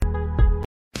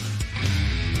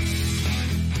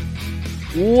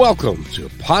Welcome to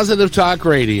Positive Talk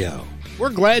Radio.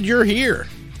 We're glad you're here.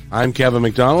 I'm Kevin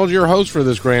McDonald, your host for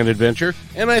this grand adventure,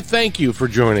 and I thank you for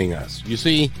joining us. You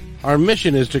see, our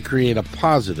mission is to create a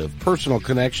positive, personal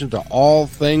connection to all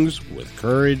things with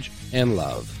courage and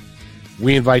love.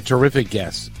 We invite terrific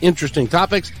guests, interesting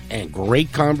topics, and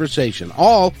great conversation,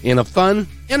 all in a fun,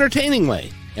 entertaining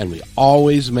way. And we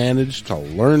always manage to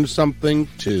learn something,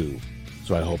 too.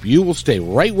 So I hope you will stay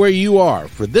right where you are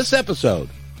for this episode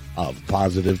of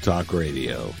Positive Talk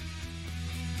Radio.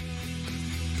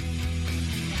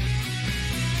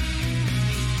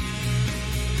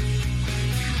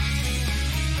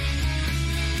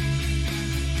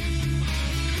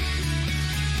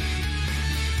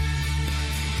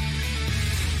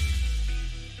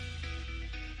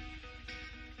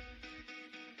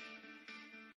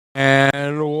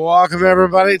 And welcome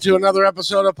everybody to another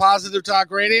episode of Positive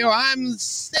Talk Radio. I'm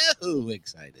so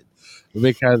excited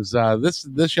because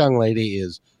this young lady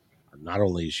is not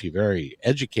only is she very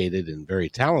educated and very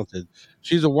talented,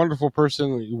 she's a wonderful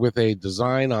person with a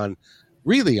design on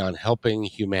helping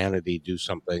humanity do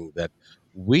something that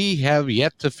we have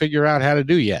yet to figure out how to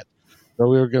do yet. So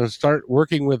we're going to start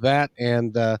working with that,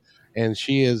 and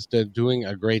she is doing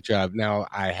a great job. Now,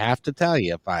 I have to tell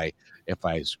you, if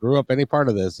I screw up any part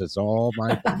of this, it's all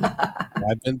my fault.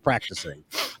 I've been practicing.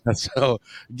 So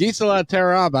Gisela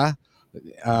Taraba,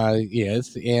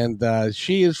 yes, and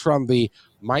she is from the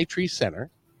Maitri Center,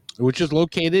 which is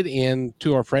located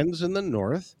to our friends in the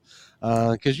north,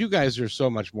 because you guys are so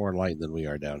much more enlightened than we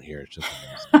are down here. It's just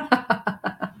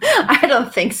I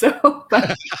don't think so.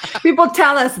 But people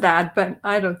tell us that, but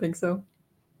I don't think so.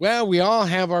 Well, we all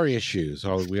have our issues.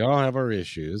 And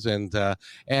the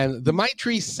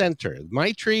Maitri Center.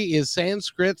 Maitri is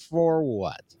Sanskrit for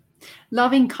what?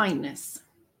 Loving kindness.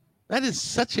 That is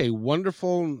such a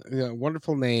wonderful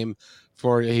name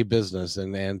for a business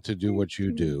and to do what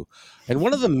you do. And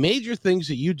one of the major things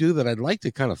that you do that I'd like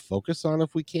to kind of focus on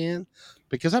if we can,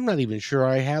 because I'm not even sure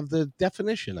I have the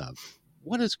definition of,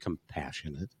 what is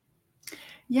compassionate?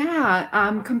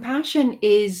 Yeah, compassion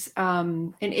is,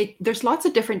 there's lots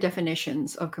of different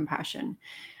definitions of compassion.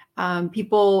 I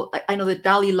know that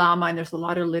Dalai Lama, and there's a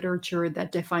lot of literature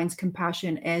that defines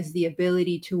compassion as the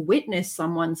ability to witness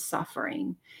someone's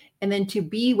suffering and then to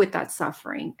be with that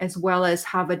suffering, as well as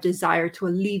have a desire to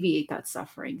alleviate that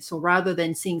suffering. So rather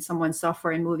than seeing someone suffer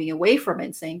and moving away from it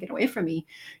and saying, get away from me,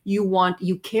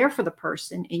 you care for the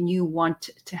person and you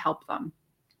want to help them.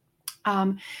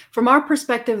 From our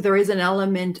perspective, there is an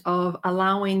element of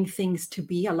allowing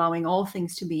all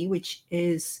things to be, which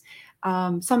is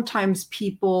sometimes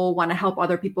people want to help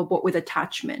other people, but with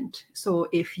attachment. So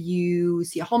if you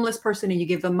see a homeless person and you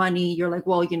give them money, you're like,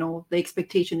 well, the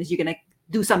expectation is you're going to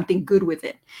do something good with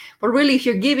it. But really, if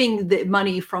you're giving the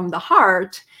money from the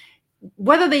heart,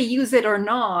 whether they use it or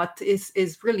not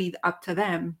is really up to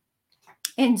them.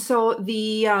 And so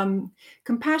the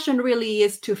compassion really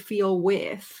is to feel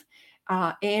with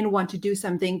and want to do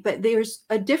something. But there's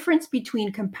a difference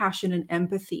between compassion and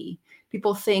empathy.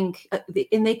 People think,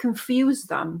 and they confuse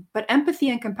them, but empathy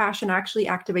and compassion actually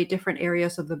activate different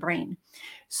areas of the brain.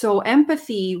 So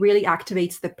empathy really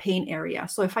activates the pain area.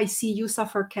 So if I see you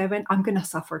suffer, Kevin, I'm going to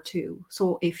suffer too.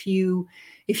 So if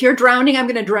you're drowning, I'm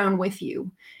going to drown with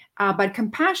you. But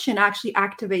compassion actually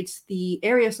activates the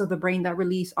areas of the brain that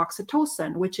release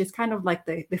oxytocin, which is kind of like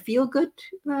the feel-good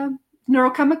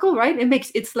neurochemical, right?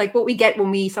 It's like what we get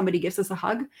when somebody gives us a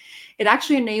hug. It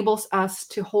actually enables us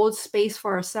to hold space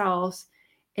for ourselves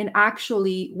and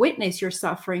actually witness your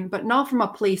suffering, but not from a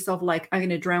place of like, I'm going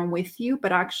to drown with you,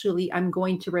 but actually I'm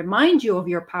going to remind you of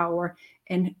your power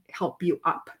and help you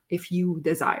up if you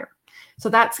desire. So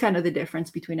that's kind of the difference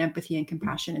between empathy and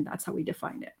compassion, and that's how we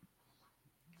define it.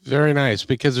 Very nice,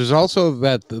 because there's also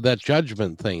that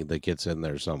judgment thing that gets in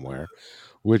there somewhere,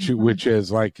 which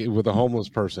is like with a homeless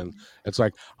person. It's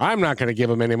like, I'm not going to give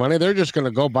them any money. They're just going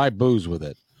to go buy booze with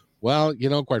it. Well,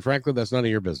 quite frankly, that's none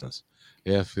of your business.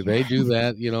 If they do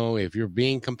that, if you're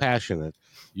being compassionate,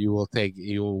 you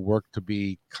will work to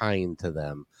be kind to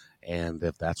them. And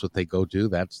if that's what they go do,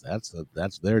 that's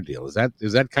their deal. Is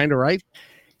that kind of right?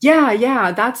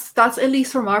 Yeah. That's at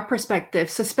least from our perspective.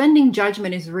 Suspending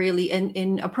judgment is really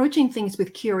in approaching things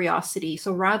with curiosity.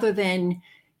 So rather than,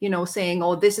 saying,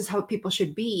 oh, this is how people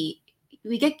should be,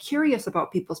 we get curious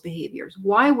about people's behaviors.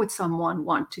 Why would someone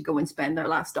want to go and spend their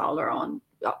last dollar on,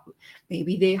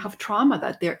 maybe they have trauma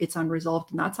that it's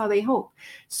unresolved and that's how they hope.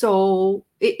 So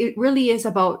it really is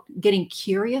about getting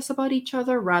curious about each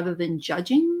other rather than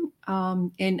judging.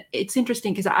 And it's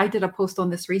interesting because I did a post on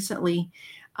this recently.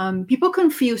 People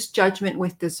confuse judgment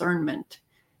with discernment.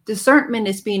 Discernment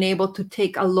is being able to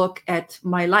take a look at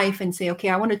my life and say, okay,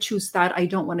 I want to choose that. I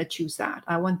don't want to choose that.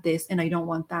 I want this and I don't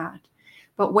want that.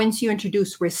 But once you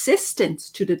introduce resistance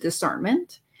to the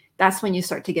discernment, that's when you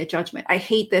start to get judgment. I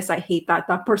hate this. I hate that.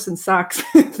 That person sucks.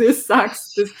 This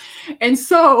sucks. This. And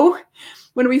so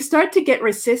when we start to get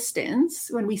resistance,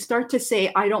 when we start to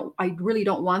say, I really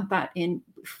don't want that, and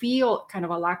feel kind of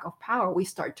a lack of power, we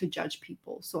start to judge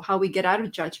people. So how we get out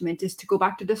of judgment is to go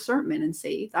back to discernment and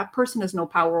say, that person has no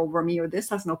power over me, or this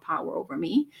has no power over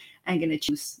me. I'm going to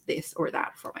choose this or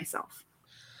that for myself.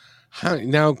 How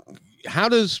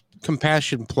does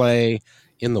compassion play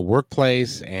in the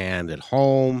workplace and at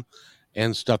home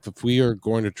and stuff, if we are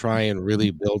going to try and really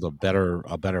build a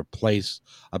better place,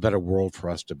 a better world for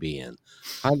us to be in?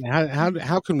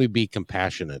 How can we be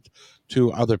compassionate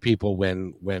to other people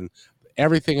when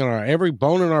everything in every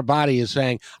bone in our body is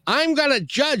saying, I'm going to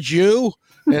judge you?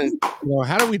 And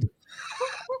how do we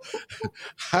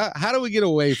how do we get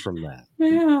away from that?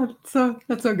 Yeah, so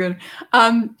that's so good.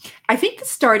 I think the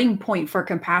starting point for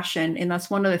compassion, and that's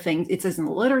one of the things it says in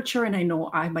the literature, and I know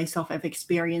I myself have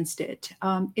experienced it,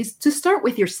 is to start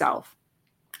with yourself.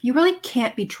 You really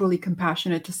can't be truly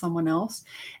compassionate to someone else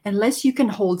unless you can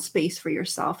hold space for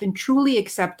yourself and truly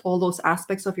accept all those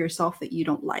aspects of yourself that you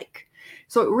don't like.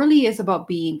 So it really is about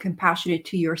being compassionate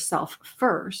to yourself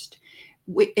first.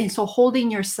 And so holding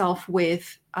yourself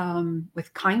with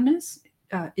kindness,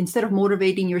 instead of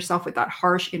motivating yourself with that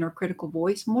harsh inner critical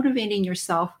voice, motivating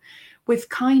yourself with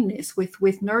kindness, with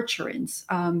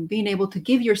nurturance, being able to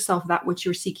give yourself that which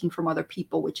you're seeking from other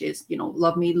people, which is,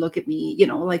 love me, look at me,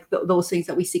 like those things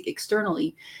that we seek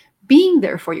externally. Being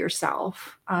there for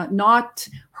yourself, not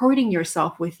hurting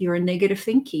yourself with your negative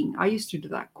thinking. I used to do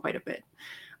that quite a bit.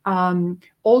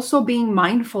 Also being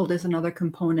mindful is another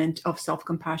component of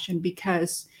self-compassion,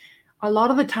 because a lot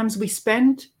of the times we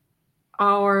spend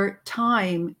our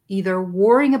time either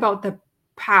worrying about the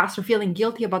past or feeling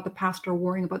guilty about the past or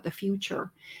worrying about the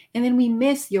future. And then we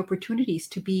miss the opportunities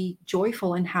to be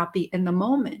joyful and happy in the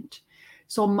moment.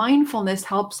 So mindfulness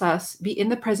helps us be in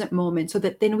the present moment so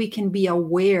that then we can be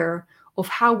aware of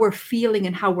how we're feeling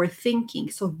and how we're thinking.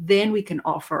 So then we can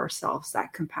offer ourselves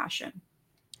that compassion.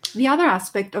 The other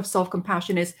aspect of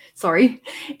self-compassion is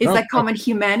that common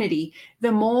humanity.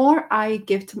 The more I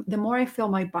give the more I fill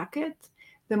my bucket,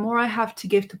 the more I have to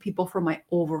give to people from my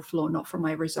overflow, not from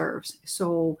my reserves.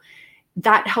 So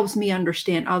that helps me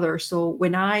understand others. So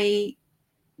when I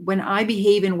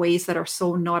behave in ways that are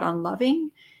so not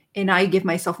unloving and I give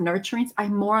myself nurturance,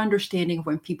 I'm more understanding of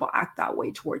when people act that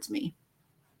way towards me.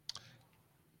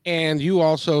 And you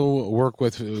also work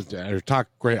with or talk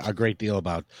a great deal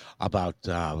about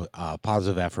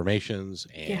positive affirmations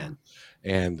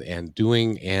and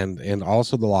doing and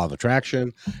also the law of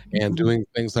attraction and doing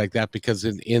things like that, because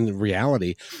in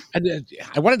reality,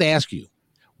 I wanted to ask you,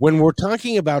 when we're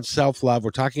talking about self-love, we're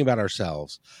talking about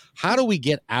ourselves, how do we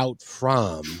get out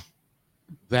from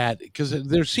that? Because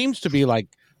there seems to be like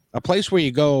a place where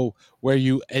you go where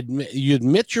you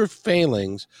admit your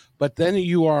failings, but then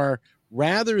you are,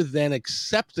 rather than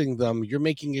accepting them, you're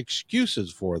making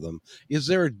excuses for them. Is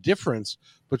there a difference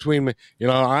between,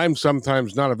 I'm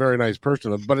sometimes not a very nice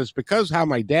person, but it's because how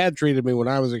my dad treated me when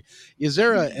I was is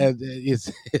there does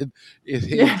that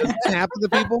happen to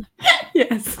people?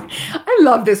 Yes. I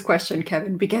love this question,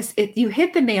 Kevin, because you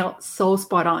hit the nail so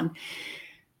spot on.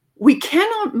 We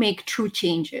cannot make true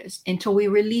changes until we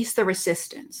release the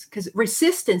resistance, because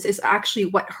resistance is actually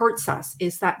what hurts us,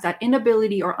 is that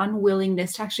inability or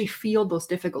unwillingness to actually feel those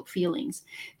difficult feelings.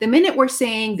 The minute we're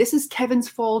saying this is Kevin's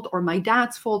fault or my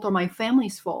dad's fault or my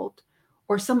family's fault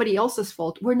or somebody else's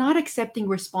fault, we're not accepting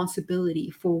responsibility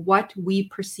for what we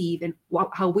perceive and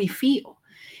how we feel.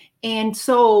 And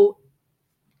so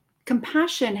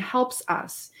compassion helps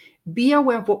us be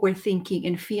aware of what we're thinking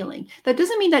and feeling. That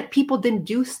doesn't mean that people didn't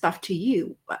do stuff to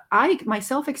you. I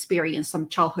myself experienced some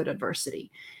childhood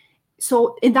adversity.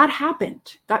 And that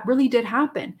happened. That really did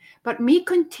happen. But me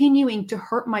continuing to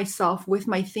hurt myself with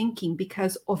my thinking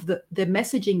because of the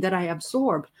messaging that I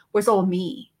absorbed was all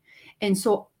me. And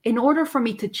so in order for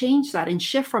me to change that and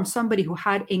shift from somebody who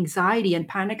had anxiety and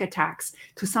panic attacks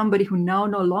to somebody who now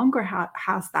no longer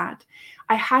has that,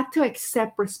 I had to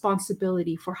accept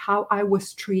responsibility for how I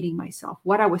was treating myself,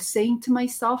 what I was saying to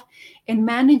myself, and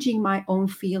managing my own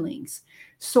feelings.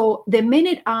 So the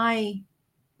minute I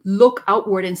look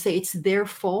outward and say it's their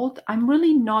fault, I'm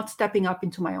really not stepping up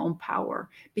into my own power,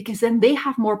 because then they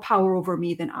have more power over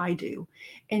me than I do.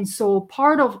 And so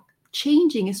part of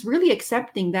changing is really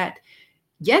accepting that,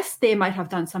 yes, they might have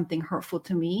done something hurtful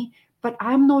to me, but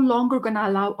I'm no longer going to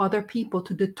allow other people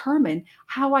to determine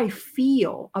how I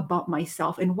feel about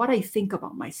myself and what I think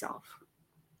about myself.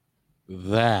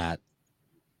 That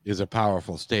is a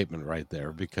powerful statement right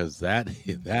there, because that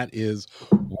is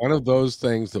one of those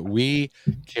things that we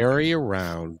carry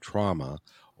around, trauma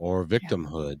or Yeah.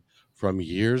 victimhood from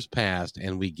years past,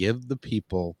 and we give the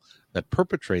people that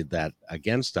perpetrate that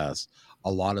against us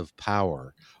a lot of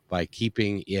power by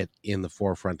keeping it in the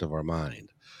forefront of our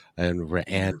mind, and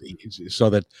Yeah. so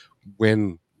that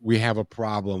when we have a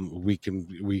problem,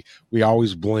 we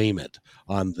always blame it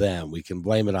on them, we can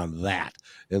blame it on that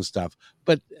and stuff.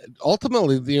 But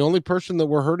ultimately, the only person that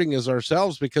we're hurting is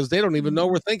ourselves, because they don't even know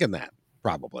we're thinking that,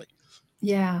 probably.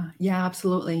 Yeah, yeah,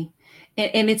 absolutely.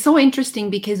 And it's so interesting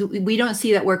because we don't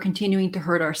see that we're continuing to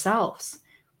hurt ourselves,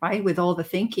 right? With all the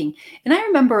thinking. And I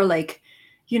remember, like,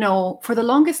 for the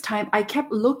longest time, I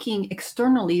kept looking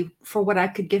externally for what I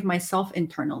could give myself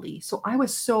internally. So I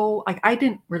was so, like, I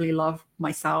didn't really love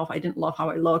myself. I didn't love how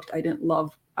I looked. I didn't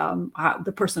love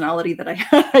the personality that I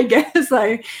had, I guess.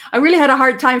 I really had a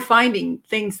hard time finding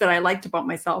things that I liked about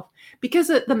myself because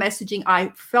of the messaging I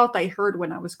felt I heard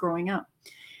when I was growing up.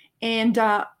 And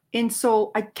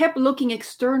so I kept looking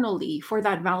externally for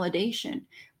that validation.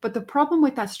 But the problem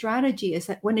with that strategy is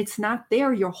that when it's not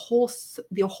there, your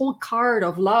whole card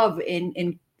of love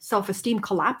and self-esteem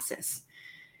collapses.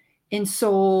 And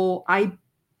so I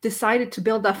decided to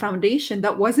build a foundation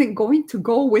that wasn't going to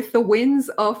go with the winds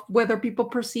of whether people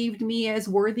perceived me as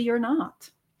worthy or not.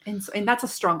 And that's a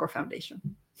stronger foundation.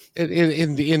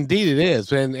 Indeed, it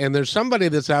is, and there's somebody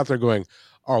that's out there going,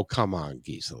 "Oh, come on,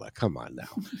 Gisela, come on now.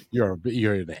 You're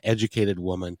an educated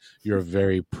woman. You're a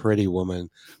very pretty woman.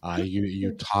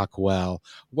 You talk well.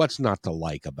 What's not to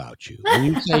like about you?" And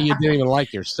you say you didn't even like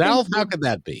Thank yourself. How you. could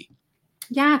that be?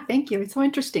 Yeah, thank you. It's so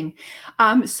interesting.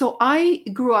 So I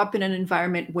grew up in an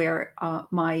environment where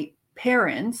my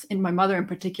parents, and my mother in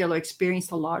particular,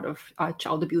 experienced a lot of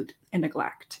child abuse and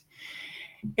neglect.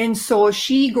 And so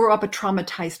she grew up a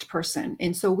traumatized person.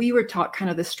 And so we were taught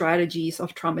kind of the strategies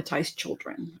of traumatized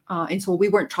children. And so we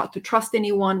weren't taught to trust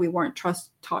anyone. We weren't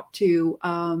taught to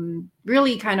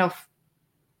really kind of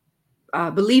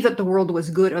believe that the world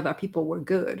was good or that people were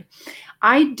good.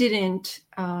 I didn't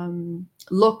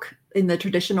look in the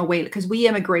traditional way because we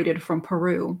immigrated from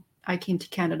Peru. I came to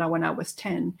Canada when I was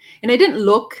 10. And I didn't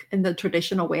look in the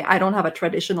traditional way. I don't have a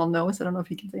traditional nose. I don't know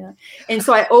if you can say that. And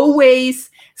so I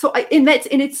always, so I, and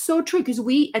it's so true because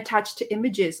we attach to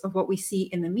images of what we see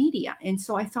in the media. And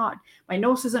so I thought, my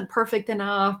nose isn't perfect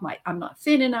enough. I'm not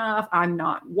thin enough. I'm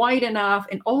not white enough.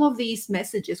 And all of these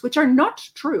messages, which are not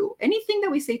true. Anything that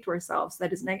we say to ourselves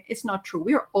that is it's not true.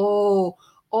 We are all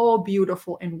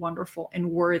beautiful and wonderful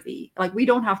and worthy. Like we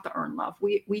don't have to earn love.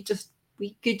 We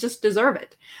could just deserve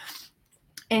it.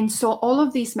 And so all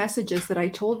of these messages that I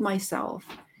told myself,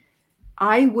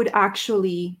 I would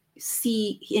actually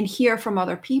see and hear from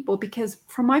other people because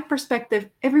from my perspective,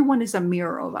 everyone is a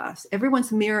mirror of us.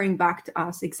 Everyone's mirroring back to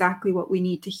us exactly what we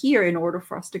need to hear in order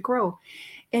for us to grow.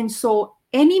 And so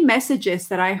any messages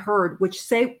that I heard which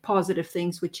say positive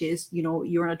things, which is,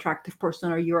 you're an attractive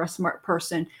person or you're a smart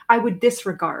person, I would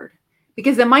disregard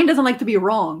because the mind doesn't like to be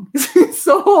wrong.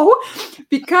 So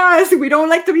because we don't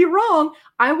like to be wrong,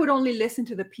 I would only listen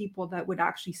to the people that would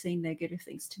actually say negative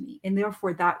things to me. And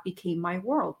therefore that became my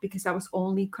world because I was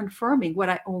only confirming what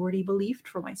I already believed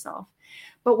for myself.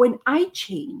 But when I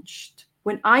changed,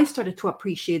 when I started to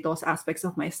appreciate those aspects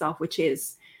of myself, which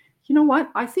is, you know what?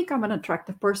 I think I'm an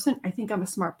attractive person. I think I'm a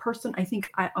smart person. I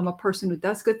think I'm a person who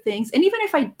does good things. And even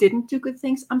if I didn't do good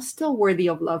things, I'm still worthy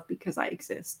of love because I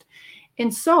exist.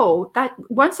 And so that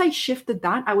once I shifted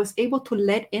that, I was able to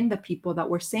let in the people that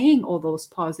were saying all those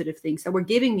positive things that were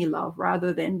giving me love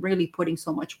rather than really putting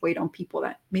so much weight on people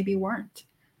that maybe weren't.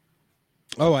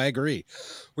 Oh, I agree.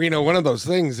 Well, one of those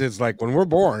things is like when we're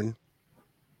born,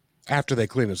 after they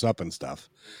clean us up and stuff,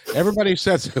 everybody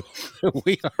says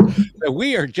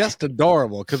we are just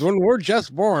adorable, because when we're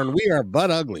just born we are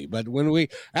butt ugly, but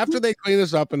after they clean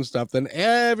us up and stuff, then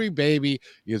every baby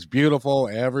is beautiful,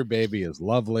 every baby is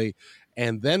lovely,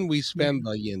 and then we Yeah. spend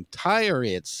the entire,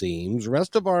 it seems,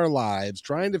 rest of our lives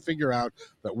trying to figure out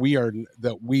that we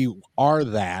are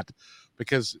that,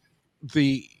 because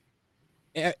the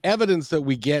evidence that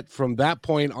we get from that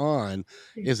point on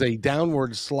is a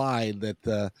downward slide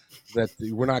that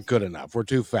we're not good enough, we're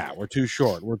too fat, we're too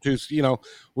short, we're too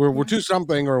we're Yeah. too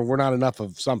something, or we're not enough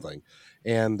of something.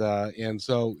 Yeah. And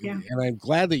I'm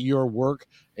glad that your work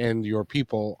and your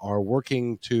people are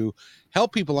working to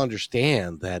help people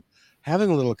understand that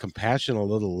having a little compassion, a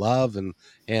little love, and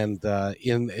in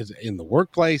the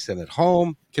workplace and at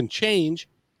home can change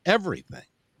everything.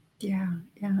 Yeah,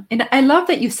 yeah. And I love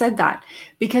that you said that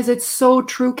because it's so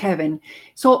true, Kevin.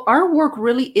 So our work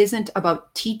really isn't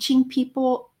about teaching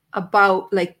people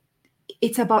about like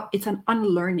it's an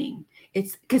unlearning.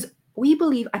 It's because we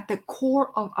believe at the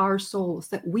core of our souls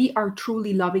that we are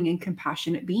truly loving and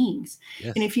compassionate beings.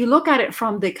 And Yes. if you look at it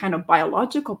from the kind of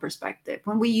biological perspective,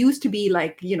 when we used to be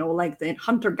like, like the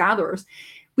hunter gatherers,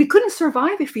 we couldn't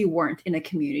survive if we weren't in a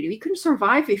community. We couldn't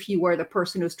survive if you were the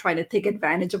person who's trying to take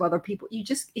advantage of other people.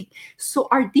 So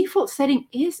our default setting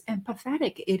is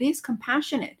empathetic. It is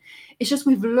compassionate. It's just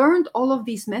we've learned all of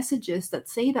these messages that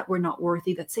say that we're not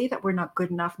worthy, that say that we're not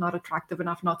good enough, not attractive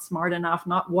enough, not smart enough,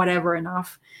 not whatever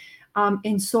enough.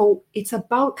 And so it's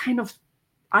about kind of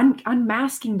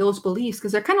unmasking those beliefs,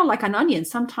 because they're kind of like an onion.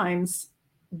 Sometimes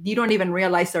you don't even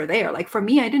realize they're there. Like for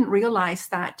me, I didn't realize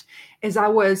that as I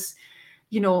was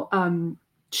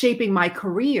shaping my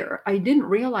career, I didn't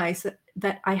realize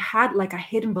that I had like a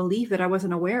hidden belief that I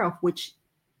wasn't aware of, which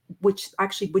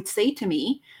actually would say to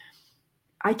me,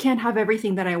 I can't have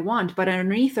everything that I want. But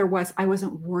underneath I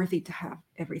wasn't worthy to have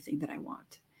everything that I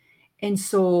want. And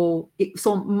so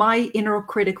my inner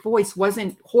critic voice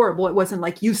wasn't horrible. It wasn't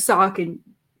like you suck and,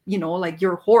 like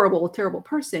you're a horrible, terrible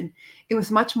person. It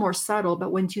was much more subtle.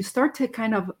 But when you start to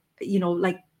kind of,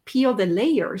 like peel the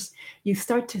layers, you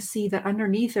start to see that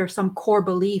underneath there are some core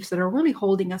beliefs that are really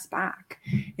holding us back.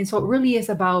 And so it really is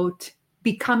about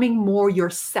becoming more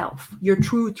yourself, your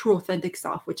true, authentic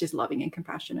self, which is loving and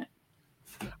compassionate.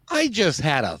 I just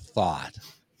had a thought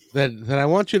that I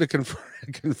want you to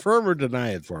confirm or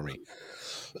deny it for me.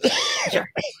 Sure.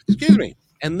 Excuse me.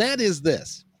 And that is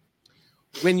this.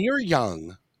 When you're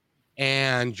young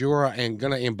and you're going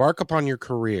to embark upon your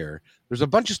career, there's a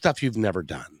bunch of stuff you've never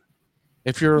done.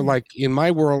 If you're like in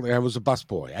my world, I was a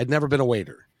busboy. I'd never been a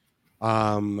waiter.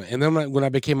 And then when I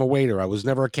became a waiter, I was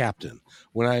never a captain.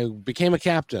 When I became a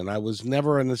captain, I was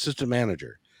never an assistant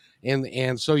manager.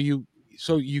 And so you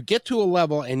get to a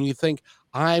level and you think,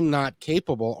 I'm not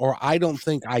capable, or I don't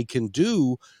think I can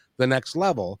do the next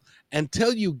level,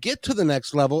 until you get to the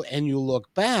next level and you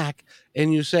look back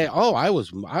and you say, oh, I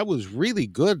was really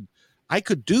good. I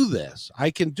could do this.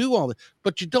 I can do all this,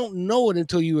 but you don't know it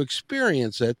until you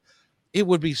experience it. It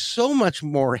would be so much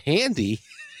more handy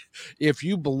if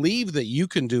you believe that you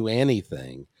can do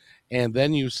anything, and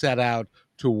then you set out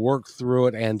to work through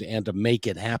it and to make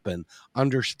it happen,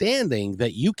 understanding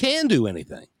that you can do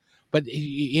anything. But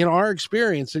in our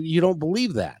experience, you don't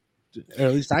believe that. Or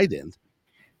at least I didn't.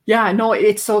 Yeah, no,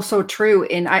 it's so true.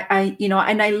 And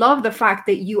I love the fact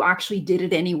that you actually did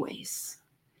it anyways.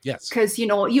 Yes. Because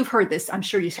you've heard this, I'm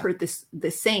sure you've heard this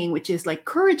saying, which is like,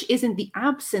 courage isn't the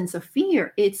absence of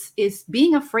fear. It's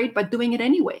being afraid but doing it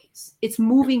anyways. It's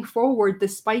moving forward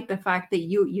despite the fact that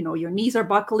your knees are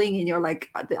buckling and you're like,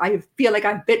 I feel like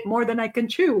I bit more than I can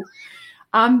chew.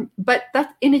 But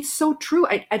it's so true.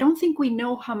 I don't think we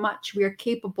know how much we are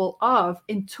capable of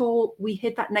until we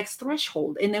hit that next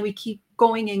threshold, and then we keep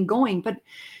going and going. But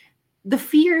the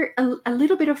fear, a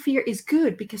little bit of fear is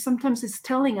good, because sometimes it's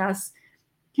telling us,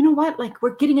 you know what, like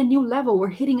we're getting a new level, we're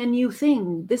hitting a new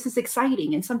thing, this is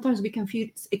exciting. And sometimes we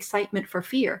confuse excitement for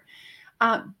fear.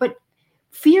 But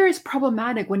fear is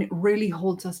problematic when it really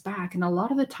holds us back. And a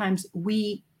lot of the times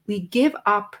we give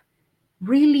up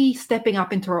really stepping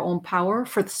up into our own power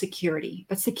for the security.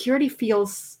 But security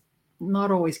feels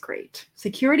not always great.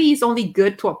 Security is only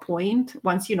good to a point.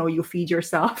 Once you feed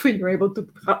yourself and you're able to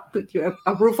put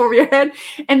a roof over your head,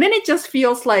 and then it just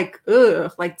feels like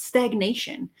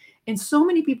stagnation. And so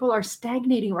many people are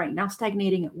stagnating right now,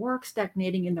 stagnating at work,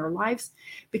 stagnating in their lives,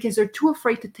 because they're too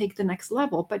afraid to take the next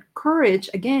level. But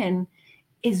courage, again,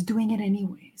 is doing it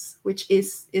anyways, which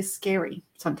is scary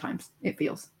sometimes, it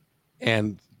feels.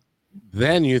 And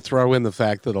then you throw in the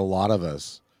fact that a lot of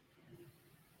us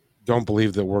don't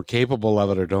believe that we're capable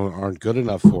of it, or aren't good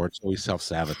enough for it, so we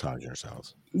self-sabotage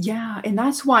ourselves. Yeah, and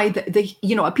that's why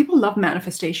people love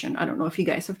manifestation. I don't know if you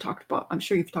guys have talked about, I'm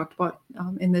sure you've talked about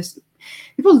in this,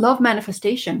 people love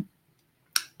manifestation,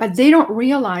 but they don't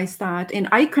realize that. And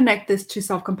I connect this to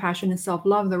self-compassion and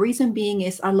self-love. The reason being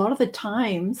is a lot of the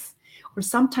times, or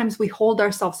sometimes, we hold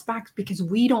ourselves back because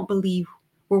we don't believe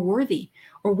we're worthy,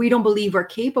 or we don't believe we're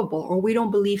capable, or we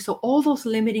don't believe. So all those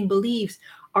limiting beliefs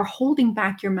are holding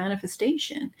back your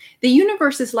manifestation. The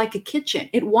universe is like a kitchen.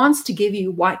 It wants to give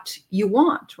you what you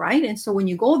want, right? And so when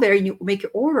you go there and you make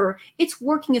your order, it's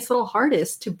working its little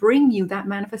hardest to bring you that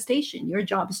manifestation. Your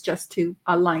job is just to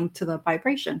align to the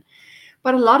vibration.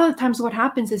 But a lot of the times what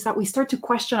happens is that we start to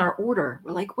question our order.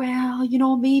 We're like,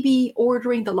 well, maybe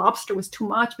ordering the lobster was too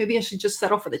much. Maybe I should just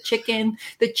settle for the chicken.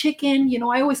 The chicken,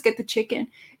 I always get the chicken.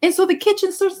 And so the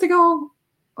kitchen starts to go,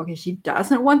 okay, she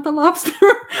doesn't want the lobster.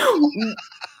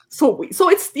 So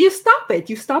it's, you stop it,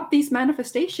 you stop these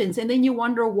manifestations, and then you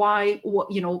wonder why,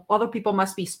 other people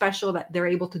must be special that they're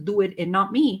able to do it and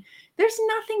not me. There's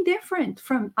nothing different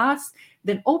from us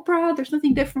than Oprah. There's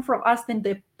nothing different from us than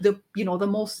the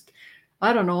most,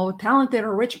 I don't know, talented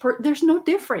or rich person. There's no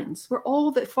difference. We're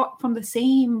all from the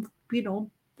same,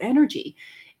 energy.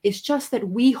 It's just that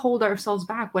we hold ourselves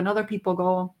back when other people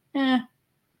go,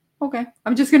 okay,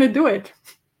 I'm just gonna do it.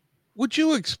 Would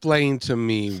you explain to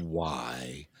me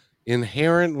why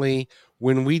inherently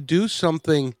when we do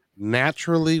something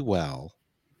naturally well,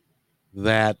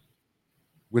 that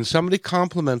when somebody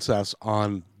compliments us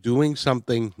on doing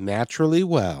something naturally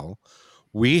well,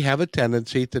 we have a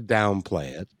tendency to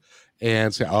downplay it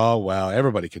and say, oh, well,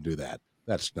 everybody can do that.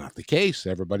 That's not the case.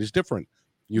 Everybody's different.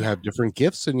 You have different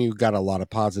gifts and you've got a lot of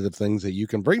positive things that you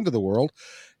can bring to the world.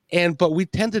 But we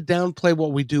tend to downplay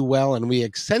what we do well and we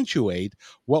accentuate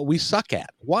what we suck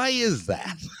at. Why is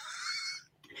that?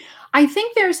 I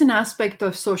think there's an aspect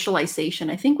of socialization.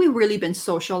 I think we've really been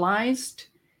socialized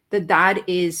that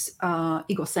is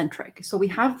egocentric. So we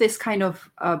have this kind of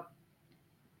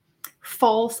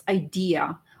false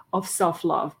idea of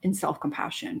self-love and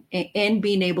self-compassion, and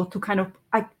being able to kind of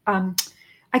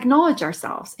acknowledge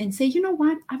ourselves and say, you know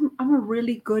what, I'm a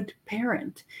really good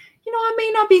parent. I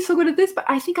may not be so good at this, but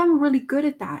I think I'm really good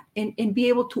at that, and be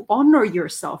able to honor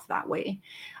yourself that way.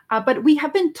 But we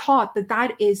have been taught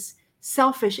that is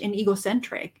selfish and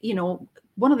egocentric.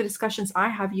 One of the discussions I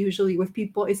have usually with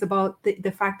people is about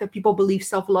the fact that people believe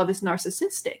self-love is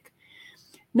narcissistic.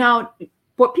 Now,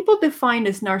 what people define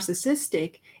as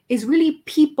narcissistic is really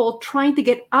people trying to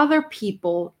get other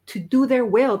people to do their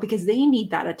will because they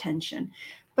need that attention.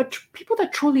 But people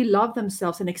that truly love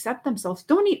themselves and accept themselves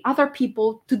don't need other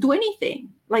people to do anything.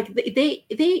 Like they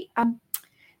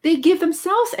give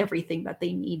themselves everything that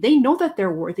they need. They know that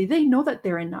they're worthy. They know that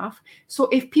they're enough. So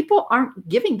if people aren't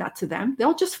giving that to them,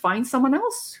 they'll just find someone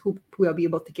else who will be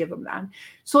able to give them that.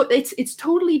 So it's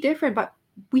totally different. But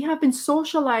we have been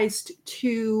socialized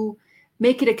to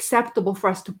make it acceptable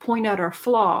for us to point out our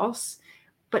flaws,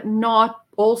 but not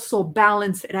also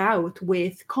balance it out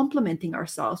with complimenting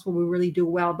ourselves when we really do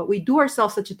well. But we do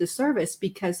ourselves such a disservice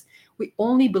because we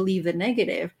only believe the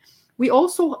negative. We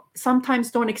also sometimes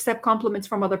don't accept compliments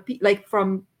from other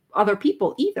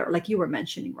people either, like you were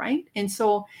mentioning, right? And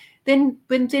so then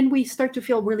we start to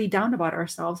feel really down about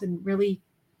ourselves and really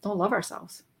don't love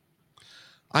ourselves.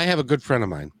 I have a good friend of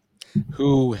mine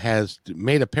who has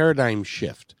made a paradigm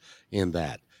shift in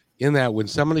that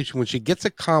when she gets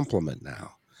a compliment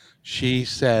now, she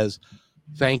says,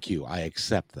 thank you, I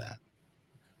accept that.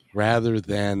 Rather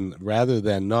than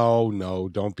no,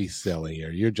 don't be silly,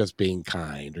 or you're just being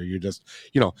kind, or you're just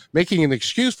making an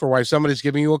excuse for why somebody's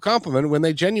giving you a compliment when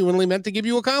they genuinely meant to give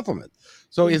you a compliment.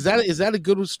 So is that a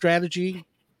good strategy?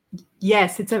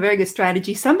 Yes, it's a very good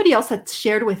strategy. Somebody else had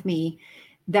shared with me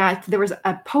that there was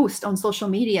a post on social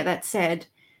media that said,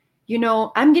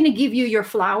 I'm going to give you your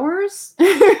flowers.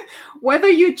 Whether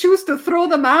you choose to throw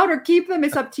them out or keep them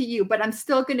is up to you, but I'm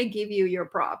still going to give you your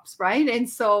props, right? And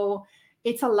so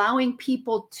it's allowing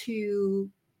people to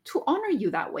honor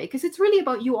you that way, because it's really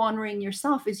about you honoring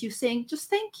yourself. Is you saying, just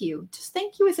thank you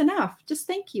is enough. Just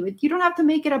thank you. You don't have to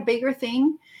make it a bigger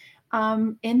thing.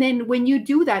 And then when you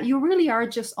do that, you really are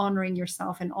just honoring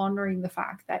yourself and honoring the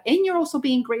fact that, and you're also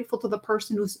being grateful to the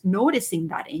person who's noticing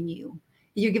that in you.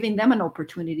 You're giving them an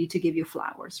opportunity to give you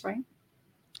flowers, right?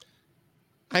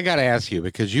 I got to ask you,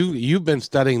 because you've been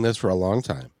studying this for a long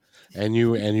time, and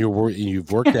you've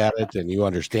worked at it, and you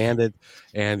understand it,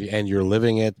 and you're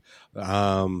living it.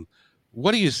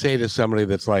 What do you say to somebody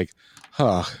that's like,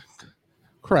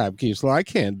 crap, Gisela, I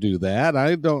can't do that.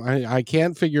 I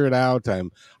can't figure it out.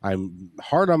 I'm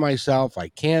hard on myself. I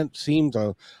can't seem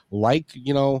to like,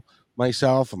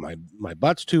 myself, and my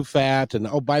butt's too fat. And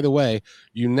oh, by the way,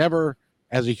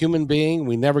 as a human being,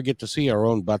 we never get to see our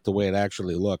own butt the way it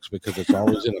actually looks because it's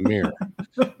always in a mirror.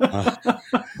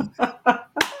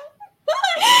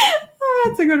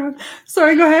 That's a good one.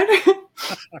 Sorry, go ahead.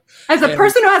 As a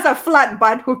person who has a flat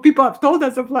butt, who people have told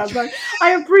has a flat butt,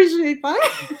 I appreciate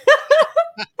that.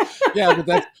 Yeah,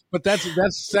 but that's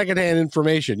secondhand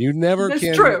information. You never That's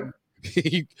can. True.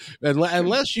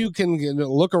 Unless you can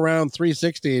look around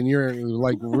 360 and you're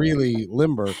like really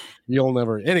limber, you'll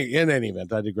never. In any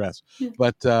event, I digress. Yeah.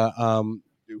 But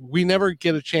we never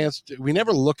get a chance. We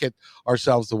never look at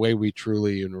ourselves the way we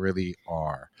truly and really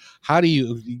are. How do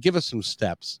you give us some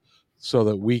steps so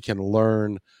that we can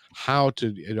learn how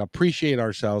to appreciate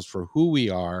ourselves for who we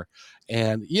are?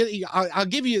 And I'll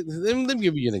give you. Let me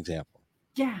give you an example.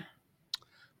 Yeah.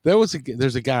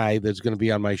 there's a guy that's going to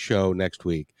be on my show next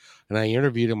week, and I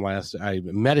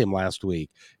met him last week.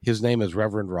 His name is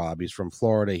Reverend Rob. He's from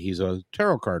Florida. He's a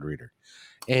tarot card reader,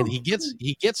 and Oh, cool.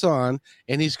 he gets on,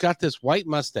 and he's got this white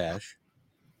mustache,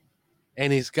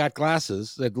 and he's got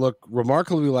glasses that look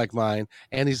remarkably like mine,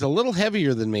 and he's a little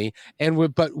heavier than me, and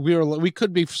we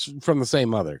could be from the same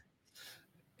mother.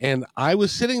 And I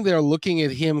was sitting there looking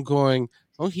at him going,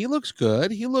 oh, he looks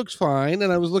good. He looks fine.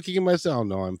 And I was looking at myself, oh,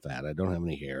 no, I'm fat. I don't have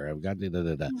any hair. I've got da, da,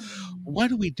 da, da. Why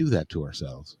do we do that to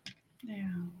ourselves?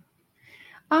 Yeah.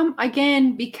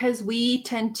 Again, because we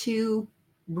tend to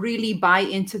really buy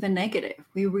into the negative.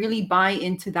 We really buy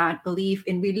into that belief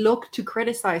and we look to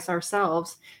criticize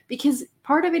ourselves because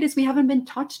part of it is we haven't been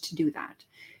taught to do that.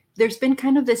 There's been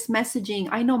kind of this messaging.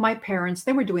 I know my parents,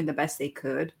 they were doing the best they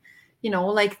could.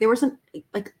 Like there wasn't,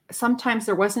 like sometimes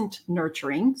there wasn't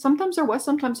nurturing. Sometimes there was,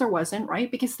 sometimes there wasn't, right?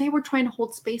 Because they were trying to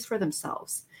hold space for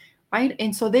themselves. Right.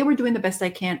 And so they were doing the best I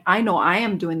can. I know I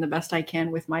am doing the best I can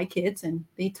with my kids, and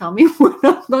they tell me when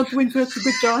I'm not doing such a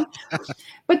good job.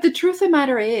 But the truth of the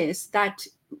matter is that,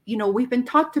 we've been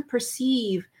taught to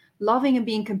perceive loving and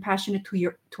being compassionate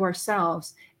to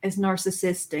ourselves as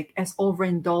narcissistic, as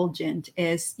overindulgent,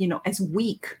 as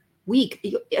weak. Weak.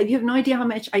 You have no idea how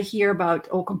much I hear about,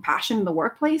 compassion in the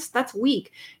workplace. That's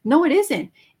weak. No, it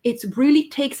isn't. It really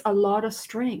takes a lot of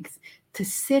strength to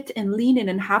sit and lean in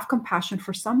and have compassion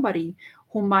for somebody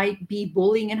who might be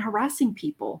bullying and harassing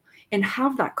people and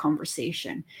have that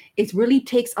conversation. It really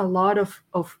takes a lot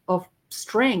of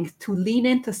strength to lean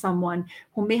into someone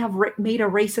who may have made a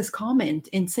racist comment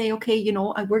and say, okay,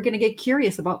 we're going to get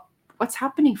curious about what's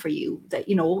happening for you, that,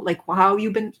 like how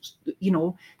you've been,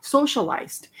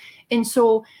 socialized. And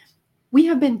so we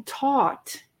have been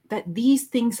taught that these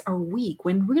things are weak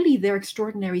when really they're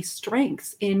extraordinary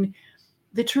strengths. In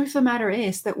the truth of the matter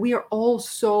is that we are all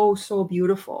so, so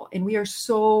beautiful and we are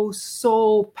so,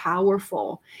 so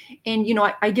powerful. And,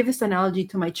 I give this analogy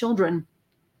to my children,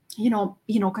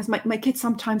 because my kids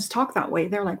sometimes talk that way.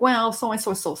 They're like, well,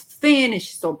 so-and-so is so thin and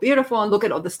she's so beautiful. And look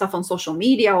at all the stuff on social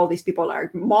media. All these people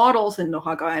are models and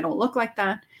how come I don't look like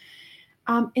that.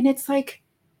 And it's like,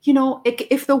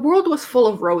 if the world was full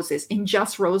of roses and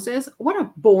just roses,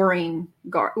 what boring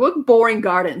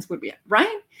gardens would be,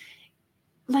 right?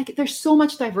 Like there's so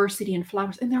much diversity in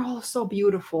flowers and they're all so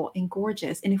beautiful and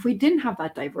gorgeous. And if we didn't have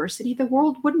that diversity, the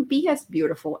world wouldn't be as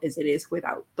beautiful as it is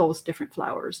without those different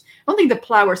flowers. I don't think the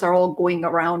flowers are all going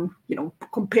around,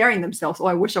 comparing themselves. Oh,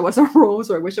 I wish I was a rose,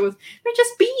 or I wish I was, they're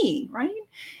just being, right?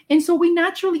 And so we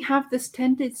naturally have this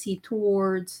tendency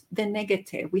towards the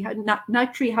negative. We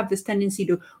naturally have this tendency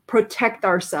to protect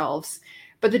ourselves.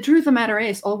 But the truth of the matter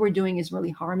is all we're doing is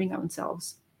really harming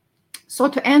ourselves. So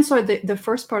to answer the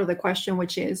first part of the question,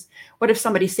 which is, what if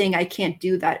somebody's saying I can't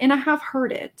do that? And I have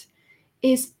heard it,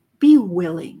 is be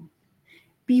willing.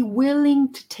 Be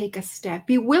willing to take a step.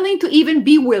 Be willing to even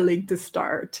be willing to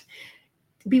start.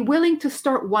 Be willing to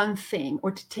start one thing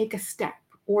or to take a step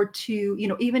or to,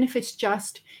 even if it's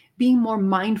just being more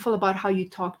mindful about how you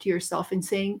talk to yourself and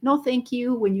saying, no, thank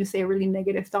you, when you say a really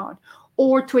negative thought.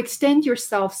 Or to extend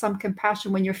yourself some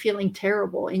compassion when you're feeling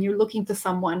terrible and you're looking to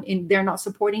someone and they're not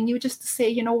supporting you, just to say,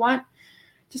 you know what,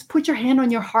 just put your hand on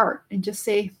your heart and just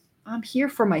say, I'm here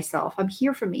for myself. I'm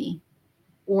here for me.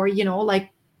 Or,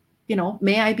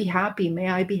 may I be happy? May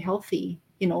I be healthy?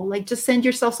 Just send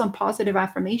yourself some positive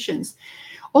affirmations.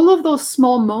 All of those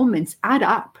small moments add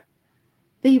up.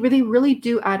 They really, really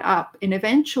do add up. And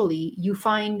eventually you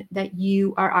find that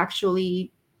you are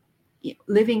actually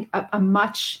living a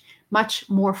much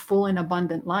more full and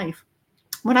abundant life.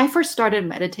 When I first started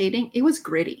meditating, it was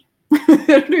gritty.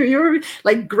 You're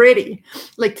like gritty,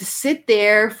 like to sit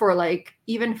there for like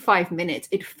even 5 minutes.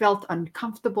 It felt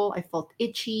uncomfortable. I felt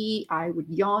itchy. I would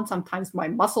yawn. Sometimes my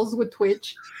muscles would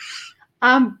twitch.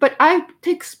 But I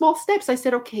take small steps. I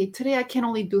said, okay, today I can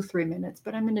only do 3 minutes,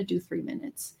 but I'm going to do 3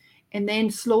 minutes. And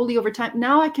then slowly over time,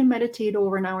 now I can meditate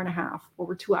over an hour and a half,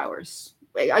 over 2 hours,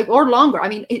 or longer. I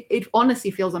mean, it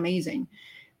honestly feels amazing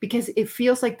because it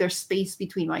feels like there's space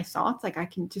between my thoughts. Like I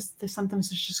can sometimes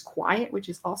it's just quiet, which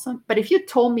is awesome. But if you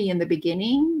told me in the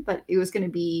beginning that I was going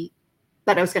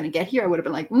to get here, I would have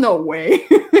been like, no way.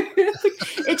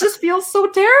 It just feels so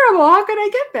terrible. How could I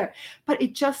get there? But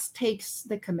it just takes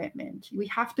the commitment. We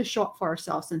have to show up for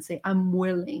ourselves and say, I'm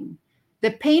willing.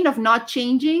 The pain of not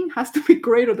changing has to be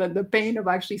greater than the pain of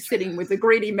actually sitting with the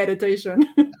gritty meditation.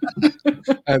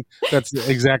 And that's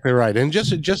exactly right. And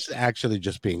just actually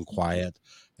just being quiet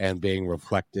and being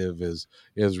reflective is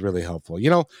really helpful.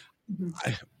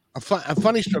 A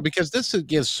funny story, because this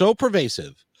is so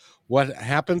pervasive. What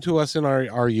happened to us in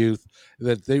our youth,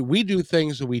 that we do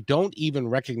things that we don't even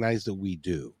recognize that we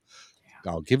do.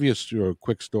 I'll give you a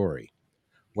quick story.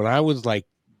 When I was like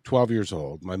 12 years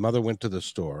old, my mother went to the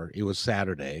store. It was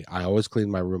Saturday. I always clean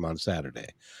my room on Saturday.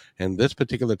 And this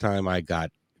particular time I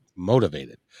got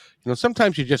motivated.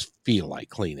 Sometimes you just feel like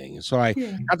cleaning. And so I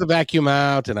Yeah. got the vacuum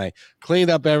out and I cleaned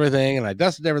up everything and I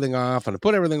dusted everything off and I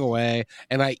put everything away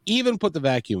and I even put the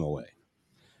vacuum away.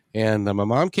 And my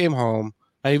mom came home.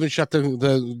 I even shut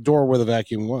the door where the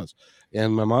vacuum was.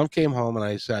 And my mom came home and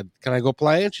I said, "Can I go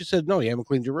play?" And she said, "No, you haven't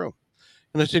cleaned your room."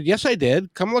 And I said, "Yes, I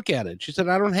did. Come look at it." She said,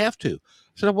 "I don't have to."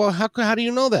 I said, "Well, how do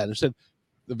you know that?" And I said,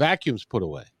 "The vacuum's put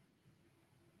away.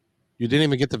 You didn't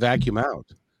even get the vacuum out."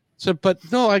 I said, "But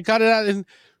no, I got it out." And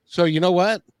so you know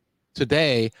what?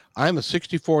 Today, I'm a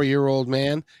 64-year-old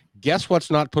man. Guess what's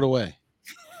not put away?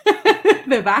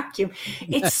 The vacuum.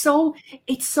 It's so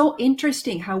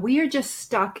interesting how we are just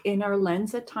stuck in our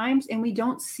lens at times and we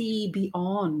don't see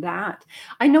beyond that.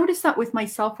 I noticed that with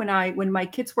myself when my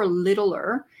kids were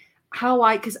littler,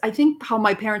 because I think how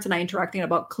my parents and I interacting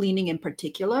about cleaning in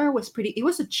particular was it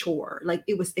was a chore. Like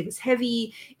it was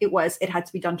heavy, it had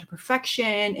to be done to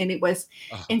perfection,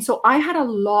 Oh, and so I had a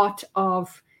lot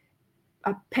of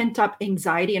pent up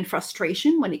anxiety and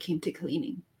frustration when it came to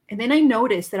cleaning. And then I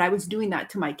noticed that I was doing that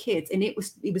to my kids, and it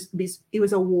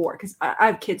was a war because I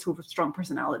have kids who have strong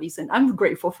personalities, and I'm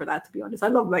grateful for that. To be honest, I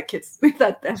love my kids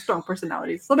that have strong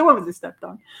personalities. So the one was a step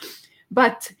down,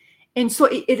 but and so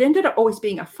it ended up always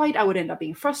being a fight. I would end up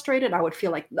being frustrated. I would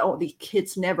feel like, oh, the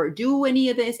kids never do any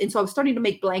of this, and so I was starting to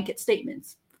make blanket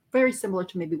statements, very similar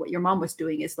to maybe what your mom was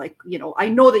doing. Is like, I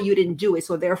know that you didn't do it,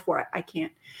 so therefore I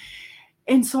can't.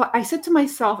 And so I said to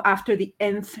myself after the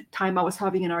nth time I was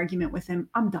having an argument with him,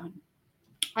 I'm done.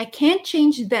 I can't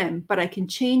change them, but I can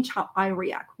change how I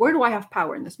react. Where do I have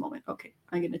power in this moment? Okay,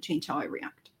 I'm going to change how I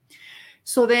react.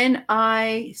 So then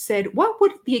I said, what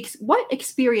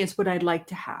experience would I like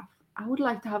to have? I would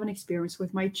like to have an experience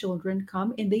with my children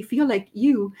come and they feel like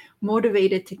you,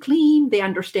 motivated to clean. They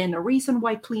understand the reason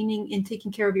why cleaning and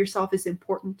taking care of yourself is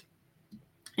important.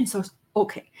 And so,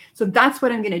 okay, so that's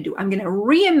what I'm going to do. I'm going to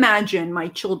reimagine my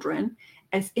children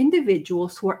as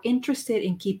individuals who are interested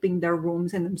in keeping their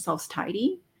rooms and themselves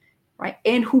tidy, right?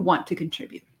 And who want to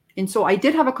contribute. And so I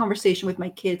did have a conversation with my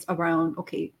kids around,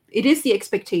 okay, it is the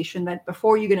expectation that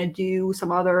before you're going to do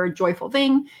some other joyful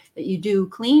thing, that you do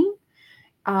clean.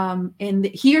 And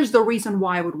here's the reason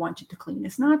why I would want you to clean.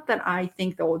 It's not that I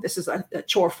think, oh, this is a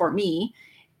chore for me.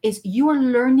 Is you are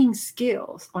learning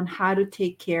skills on how to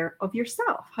take care of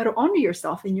yourself, how to honor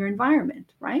yourself in your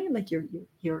environment, right? Like you're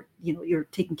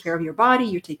taking care of your body,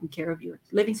 you're taking care of your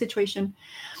living situation.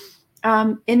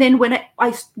 And then when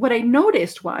what I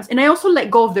noticed was, and I also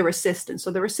let go of the resistance. So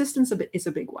the resistance is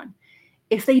a big one.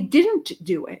 If they didn't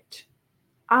do it,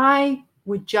 I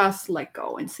would just let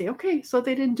go and say, okay, so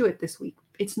they didn't do it this week.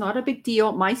 It's not a big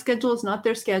deal. My schedule is not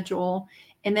their schedule.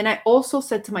 And then I also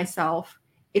said to myself,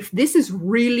 if this is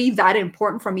really that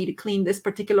important for me to clean this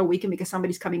particular weekend because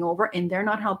somebody's coming over and they're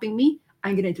not helping me,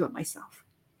 I'm going to do it myself.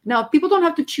 Now, people don't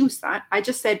have to choose that. I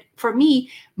just said, for me,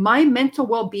 my mental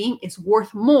well being is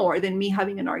worth more than me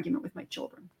having an argument with my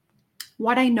children.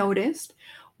 What I noticed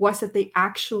was that they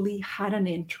actually had an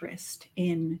interest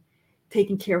in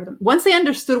taking care of them. Once they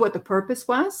understood what the purpose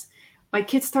was, my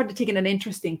kids started taking an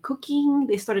interest in cooking.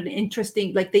 They started an interest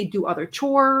in, like, they do other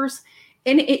chores.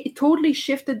 And it totally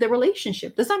shifted the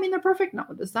relationship. Does that mean they're perfect? No.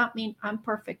 Does that mean I'm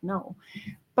perfect? No.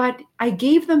 But I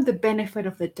gave them the benefit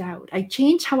of the doubt. I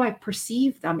changed how I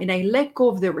perceived them and I let go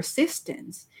of the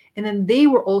resistance. And then they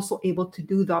were also able to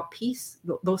do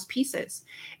those pieces.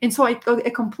 And so I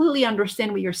completely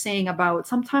understand what you're saying about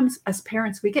sometimes as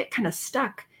parents, we get kind of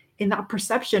stuck in that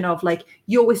perception of like,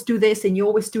 you always do this and you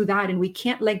always do that. And we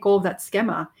can't let go of that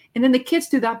schema. And then the kids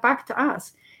do that back to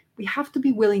us. We have to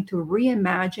be willing to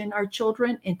reimagine our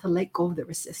children and to let go of the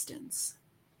resistance.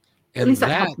 At and least that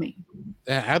that helped me.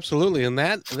 absolutely, and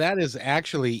that is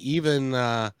actually even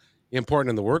important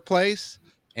in the workplace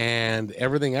and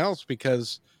everything else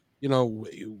because you know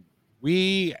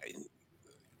we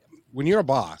when you're a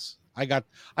boss, I got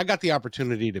the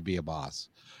opportunity to be a boss,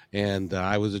 and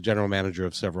I was a general manager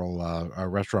of several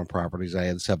restaurant properties. I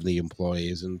had 70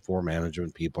 employees and 4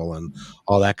 management people and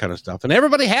all that kind of stuff, and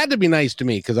everybody had to be nice to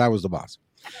me because I was the boss.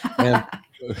 And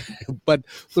but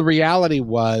the reality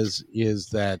is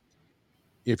that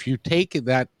if you take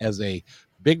that as a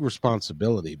big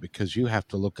responsibility because you have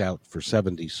to look out for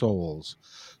 70 souls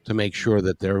to make sure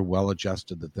that they're well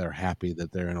adjusted, that they're happy,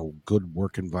 that they're in a good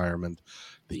work environment.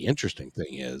 The interesting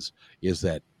thing is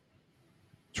that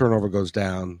turnover goes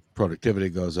down, productivity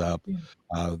goes up,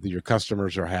 Yeah. your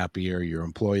customers are happier, your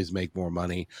employees make more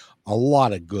money. A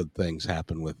lot of good things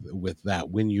happen with that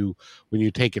when you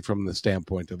take it from the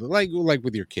standpoint of like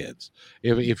with your kids.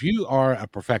 If you are a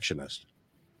perfectionist,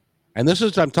 and this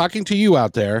is, I'm talking to you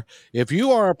out there, if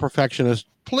you are a perfectionist,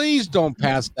 please don't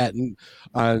pass that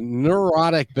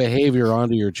neurotic behavior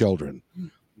onto your children,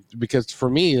 because for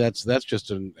me that's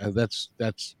just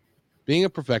that's being a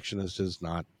perfectionist is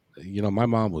not, my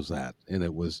mom was that, and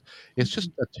it's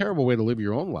just a terrible way to live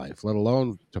your own life, let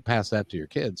alone to pass that to your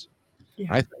kids, Yeah.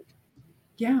 I think.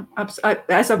 Yeah,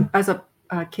 as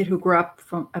a kid who grew up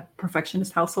from a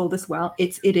perfectionist household as well,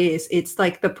 it's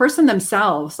like the person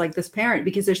themselves, like this parent,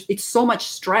 because it's so much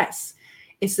stress.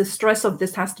 It's the stress of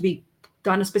this has to be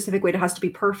done a specific way, it has to be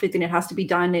perfect, and it has to be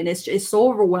done, and it's so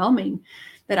overwhelming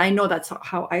that I know that's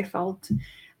how I felt.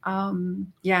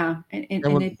 Yeah, And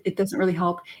and it doesn't really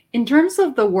help in terms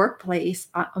of the workplace.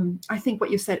 I think what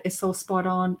you said is so spot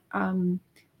on.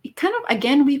 It kind of,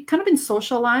 again, we've kind of been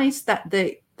socialized that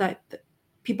that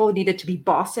people needed to be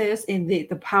bosses and the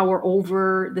power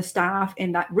over the staff,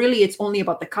 and that really it's only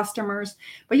about the customers.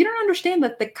 But you don't understand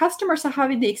that the customers are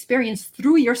having the experience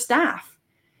through your staff.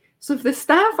 So if the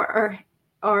staff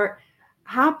are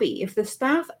happy, if the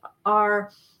staff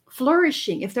are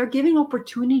flourishing, if they're giving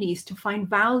opportunities to find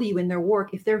value in their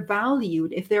work, if they're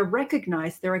valued, if they're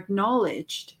recognized, they're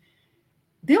acknowledged,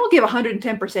 they'll give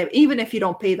 110%, even if you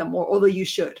don't pay them more, although you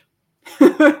should.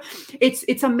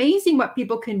 It's amazing what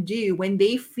people can do when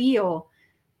they feel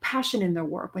passion in their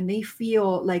work, when they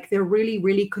feel like they're really,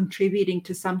 really contributing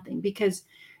to something, because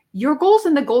your goals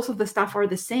and the goals of the staff are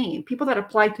the same. People that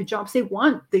apply to jobs, they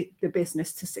want the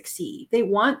business to succeed. They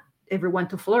want everyone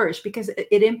to flourish because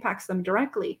it impacts them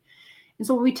directly. And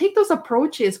so when we take those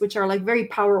approaches, which are like very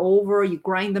power over, you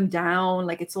grind them down,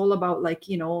 like it's all about like,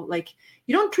 like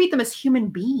you don't treat them as human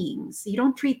beings. You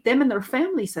don't treat them and their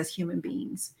families as human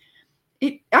beings.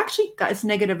 It actually does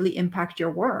negatively impact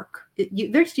your work.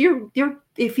 If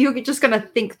you're just gonna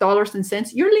think dollars and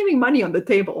cents, you're leaving money on the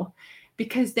table,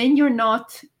 because then you're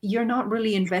not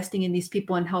really investing in these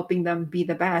people and helping them be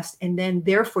the best, and then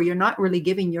therefore you're not really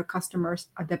giving your customers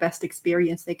the best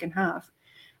experience they can have.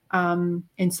 And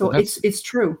the so best it's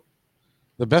true.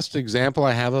 the best example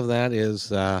I have of that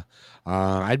is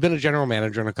I'd been a general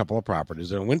manager in a couple of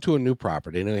properties, and I went to a new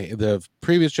property, and the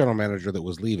previous general manager that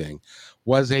was leaving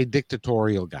was a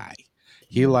dictatorial guy.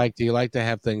 He liked to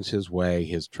have things his way.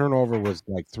 His turnover was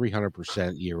like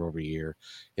 300% year over year,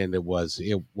 and it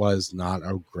was not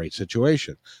a great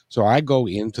situation. So I go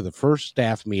into the first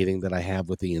staff meeting that I have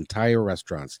with the entire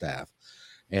restaurant staff,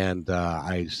 and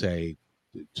I say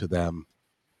to them,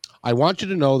 I want you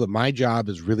to know that my job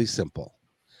is really simple.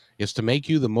 It's to make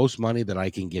you the most money that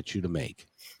I can get you to make.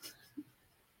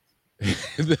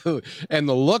 And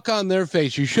the look on their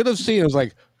face, you should have seen, it was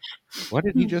like, what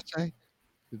did he just say?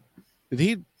 Did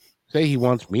he say he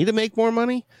wants me to make more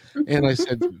money? And I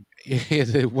said,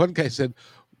 one guy said,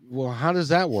 well, how does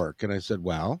that work? And I said,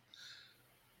 well,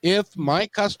 if my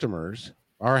customers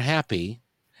are happy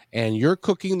and you're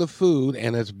cooking the food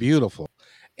and it's beautiful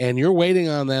and you're waiting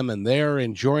on them and they're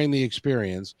enjoying the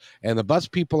experience and the bus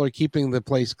people are keeping the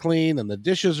place clean and the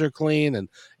dishes are clean and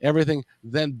everything,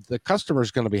 then the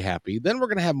customer's going to be happy. Then we're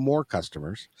going to have more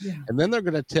customers, Yeah. and then they're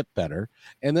going to tip better,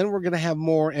 and then we're going to have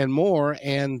more and more,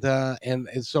 and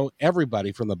so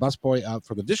everybody from the busboy up,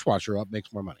 from the dishwasher up,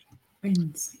 makes more money.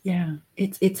 Wins. Yeah.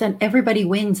 It's an everybody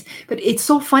wins. But it's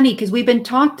so funny because we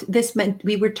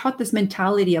were taught this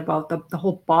mentality about the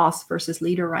whole boss versus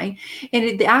leader, right?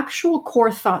 And the actual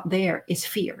core thought there is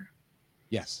fear.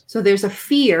 Yes. So there's a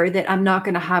fear that I'm not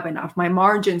going to have enough. My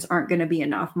margins aren't going to be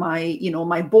enough.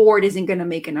 My board isn't going to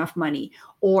make enough money.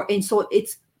 And so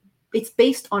it's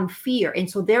based on fear. And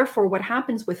so therefore what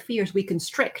happens with fear is we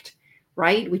constrict,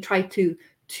 right? We try to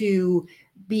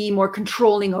be more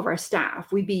controlling of our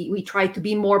staff. We try to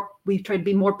be more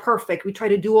perfect. We try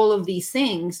to do all of these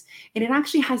things, and it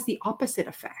actually has the opposite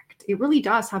effect. It really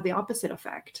does have the opposite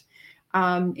effect.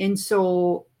 And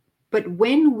so, but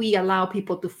when we allow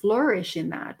people to flourish in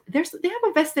that, they have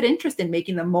a vested interest in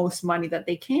making the most money that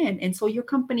they can, and so your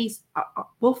companies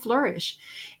will flourish.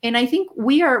 And I think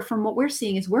from what we're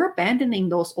seeing, is we're abandoning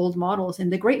those old models,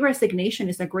 and the Great Resignation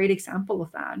is a great example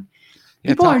of that.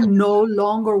 People are no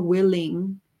longer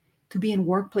willing to be in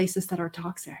workplaces that are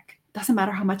toxic. Doesn't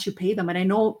matter how much you pay them. And I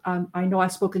know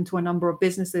I've spoken to a number of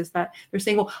businesses that they're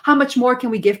saying, well, how much more can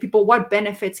we give people? What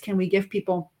benefits can we give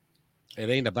people?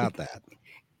 It ain't about that.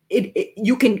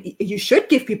 You should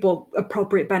give people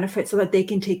appropriate benefits so that they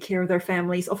can take care of their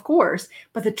families, of course.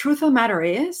 But the truth of the matter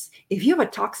is, if you have a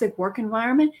toxic work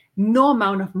environment, no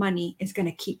amount of money is going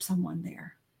to keep someone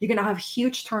there. You're going to have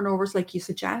huge turnovers, like you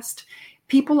suggest.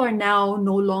 People are now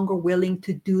no longer willing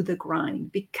to do the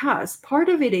grind because part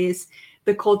of it is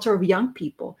the culture of young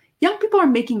people. Young people are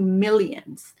making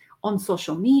millions on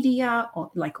social media,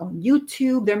 like on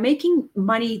YouTube. They're making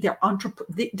money. They're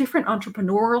different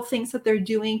entrepreneurial things that they're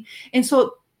doing. And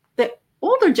so the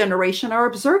older generation are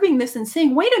observing this and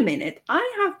saying, wait a minute, I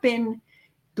have been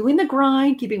doing the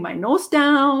grind, keeping my nose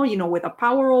down, with a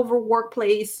power over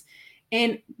workplace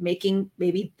and making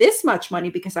maybe this much money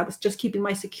because I was just keeping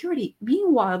my security.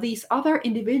 Meanwhile, these other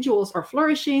individuals are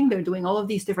flourishing. They're doing all of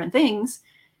these different things.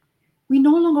 We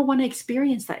no longer want to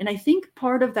experience that. And I think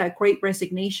part of that great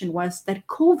resignation was that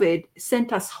COVID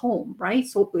sent us home, right?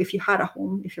 So if you had a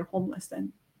home, if you're homeless,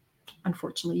 then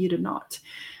unfortunately you did not.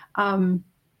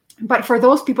 But for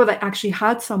those people that actually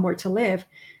had somewhere to live,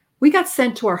 we got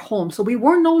sent to our home. So we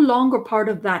were no longer part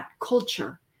of that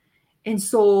culture. And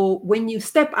so when you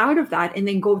step out of that and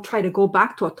then try to go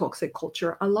back to a toxic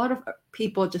culture, a lot of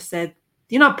people just said,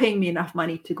 you're not paying me enough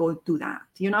money to go do that.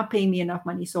 You're not paying me enough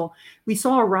money. So we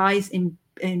saw a rise in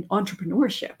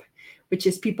entrepreneurship, which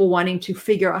is people wanting to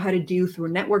figure out how to do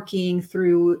through networking,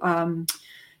 through,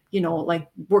 like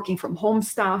working from home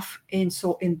stuff. And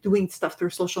so in doing stuff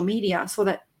through social media so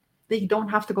that they don't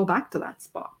have to go back to that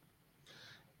spot.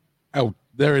 Oh,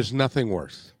 there is nothing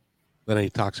worse than a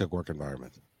toxic work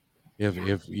environment.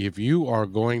 If you are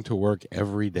going to work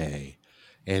every day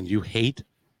and you hate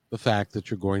the fact that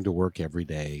you're going to work every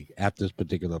day at this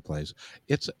particular place,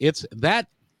 it's that,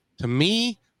 to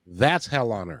me, that's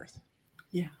hell on earth.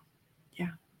 Yeah.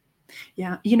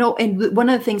 And one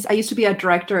of the things, I used to be a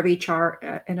director of HR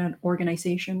in an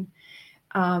organization.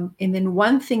 And then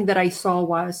one thing that I saw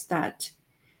was that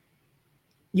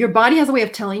your body has a way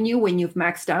of telling you when you've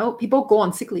maxed out. People go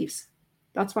on sick leaves.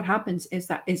 That's what happens is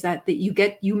that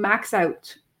you max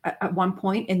out at one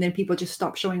point and then people just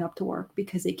stop showing up to work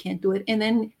because they can't do it. And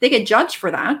then they get judged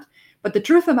for that. But the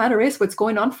truth of the matter is what's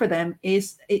going on for them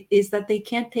is that they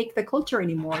can't take the culture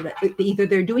anymore. That either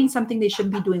they're doing something they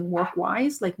shouldn't be doing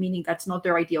work-wise, like meaning that's not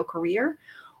their ideal career,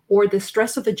 or the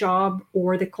stress of the job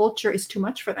or the culture is too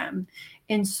much for them.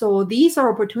 And so these are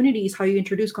opportunities how you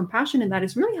introduce compassion, and that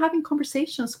is really having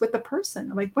conversations with the person.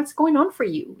 Like, what's going on for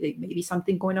you? Maybe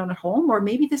something going on at home, or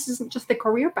maybe this isn't just the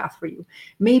career path for you.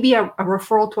 Maybe a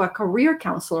referral to a career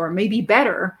counselor, or maybe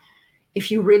better,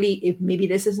 if maybe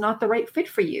this is not the right fit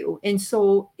for you. And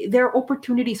so there are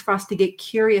opportunities for us to get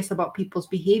curious about people's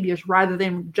behaviors rather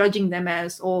than judging them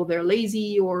as, oh, they're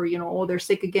lazy, or, oh, they're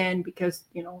sick again because,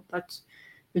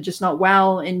 they're just not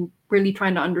well, and really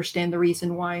trying to understand the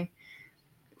reason why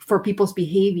for people's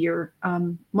behavior.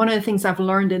 One of the things I've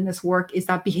learned in this work is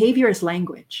that behavior is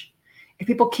language. If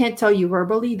people can't tell you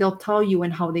verbally, they'll tell you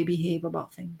in how they behave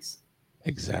about things.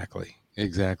 Exactly.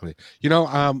 You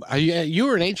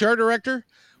were an HR director.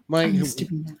 I used to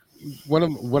be that.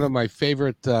 One of my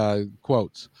favorite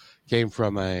quotes came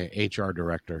from a HR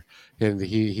director, and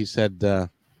he said, that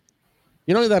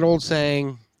old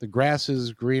saying, the grass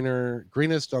is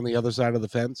greenest on the other side of the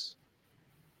fence?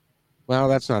 Well,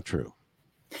 that's not true.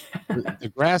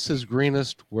 The grass is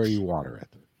greenest where you water it.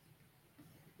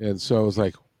 And so it's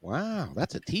like, wow,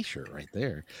 that's a T-shirt right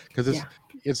there. Because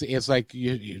it's like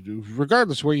you,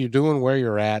 regardless where you're doing, where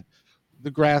you're at, the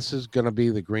grass is going to be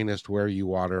the greenest where you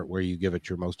water it, where you give it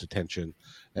your most attention,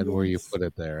 and where you put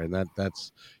it there. And that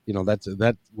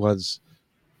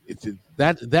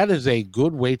is a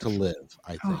good way to live, I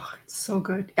think. Oh, so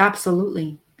good.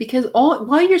 Absolutely. Because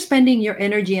while you're spending your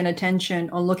energy and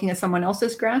attention on looking at someone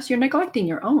else's grass, you're neglecting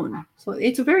your own. So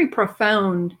it's a very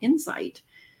profound insight.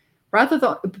 Rather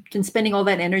than spending all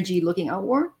that energy looking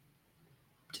outward,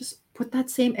 just put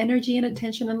that same energy and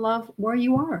attention and love where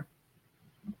you are.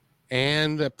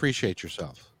 And appreciate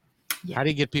yourself. Yeah. How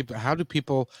do you get people?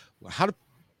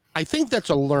 I think that's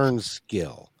a learned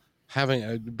skill.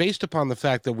 Based upon the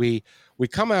fact that we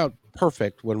come out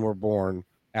perfect when we're born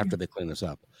after they clean us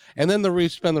up, and then we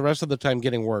spend the rest of the time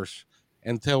getting worse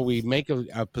until we make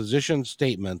a position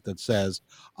statement that says,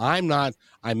 I'm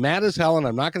mad as hell and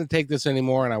I'm not going to take this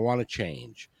anymore and I want to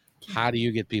change. How do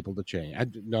you get people to change? I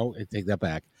take that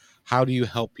back. How do you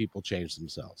help people change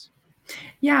themselves?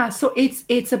 Yeah, so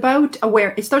it's about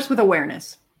it starts with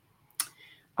awareness,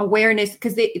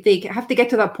 because they have to get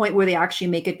to that point where they actually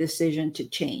make a decision to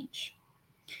change.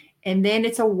 And then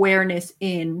it's awareness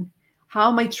in, how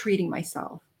am I treating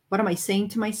myself? What am I saying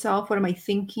to myself? What am I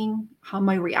thinking? How am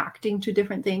I reacting to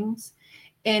different things?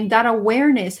 And that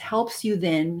awareness helps you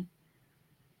then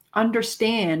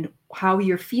understand how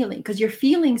you're feeling, because your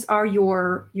feelings are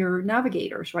your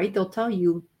navigators, right? They'll tell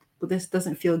you, well, this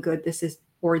doesn't feel good.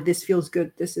 This feels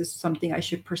good. This is something I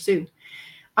should pursue.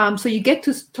 So you get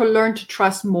to learn to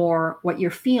trust more what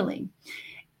you're feeling.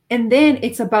 And then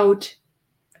it's about,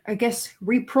 I guess,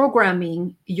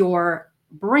 reprogramming your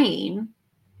brain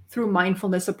through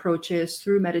mindfulness approaches,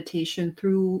 through meditation,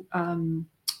 through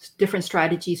different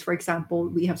strategies. For example,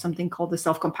 we have something called the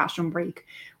self-compassion break,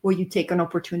 where you take an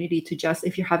opportunity to just,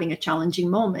 if you're having a challenging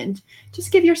moment,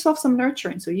 just give yourself some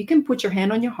nurturing. So you can put your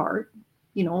hand on your heart,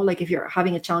 like if you're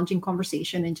having a challenging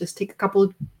conversation, and just take a couple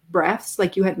of breaths,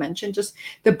 like you had mentioned. Just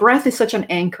the breath is such an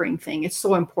anchoring thing. It's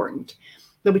so important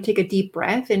that we take a deep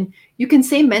breath, and you can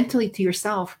say mentally to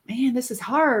yourself, man, this is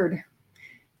hard.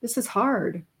 This is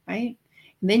hard, right?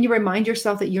 And then you remind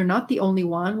yourself that you're not the only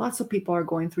one. Lots of people are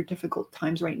going through difficult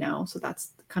times right now. So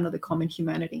that's kind of the common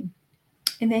humanity.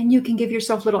 And then you can give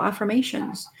yourself little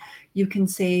affirmations. You can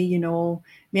say,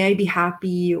 may I be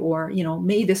happy, or,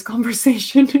 may this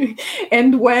conversation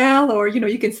end well, or,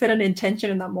 you can set an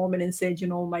intention in that moment and say,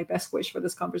 my best wish for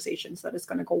this conversation is that it's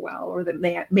going to go well, or that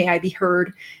may I be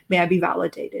heard, may I be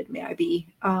validated, may I be,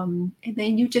 and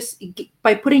then you just,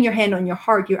 by putting your hand on your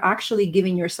heart, you're actually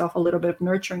giving yourself a little bit of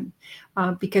nurturing,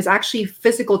 because actually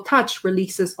physical touch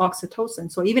releases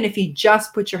oxytocin. So even if you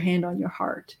just put your hand on your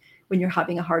heart, when you're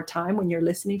having a hard time, when you're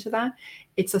listening to that,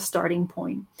 it's a starting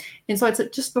point. And so it's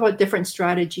just about different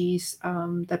strategies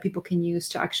that people can use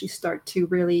to actually start to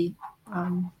really,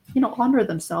 honor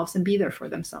themselves and be there for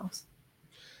themselves.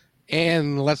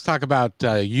 And let's talk about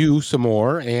you some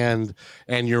more, and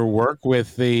your work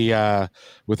with the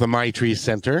Maitri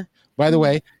Center. By the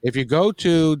way, if you go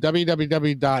to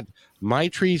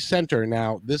www.maitri.center,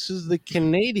 now this is the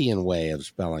Canadian way of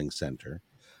spelling center.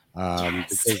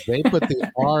 Yes. Because they put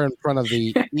the R in front of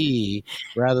the E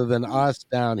rather than us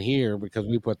down here, because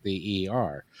we put the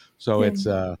ER. So it's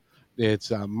and it's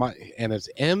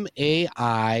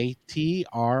MAITRI,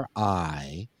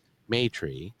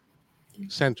 Maitri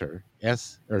Center,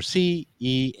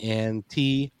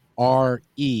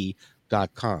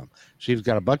 CENTRE.com. She's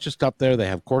got a bunch of stuff there. They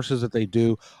have courses that they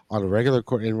do on a regular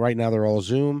course, and right now they're all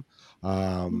Zoom.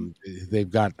 They've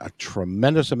got a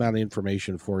tremendous amount of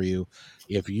information for you.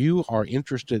 If you are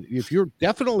interested, if you're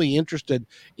definitely interested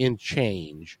in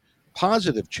change,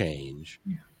 positive change,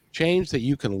 change that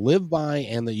you can live by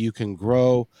and that you can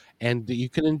grow and that you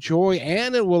can enjoy,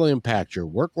 and it will impact your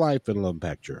work life, it'll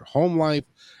impact your home life,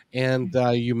 and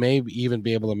you may even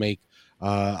be able to make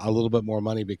a little bit more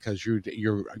money, because you're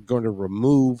going to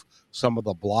remove some of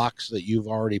the blocks that you've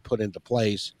already put into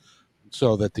place,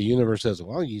 so that the universe says,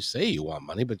 well, you say you want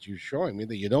money, but you're showing me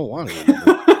that you don't want any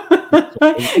money.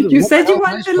 You said you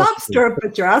want the lobster,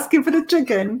 but you're asking for the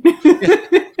chicken. What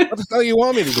the hell you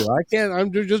want me to do? I can't.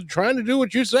 I'm just trying to do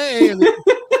what you say, and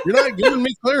you're not giving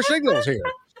me clear signals here.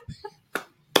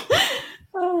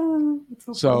 Oh,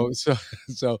 so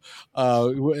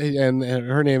and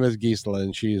her name is Gisela,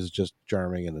 and she is just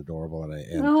charming and adorable.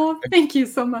 And thank you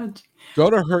so much. Go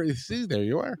to her. See, there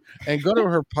you are. And go to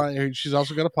her. She's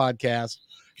also got a podcast,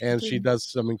 and she does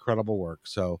some incredible work.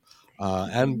 So,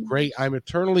 I'm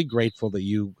eternally grateful that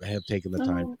you have taken the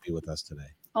time to be with us today.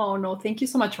 Oh no, thank you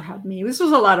so much for having me. This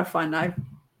was a lot of fun. I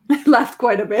laughed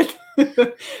quite a bit,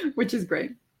 which is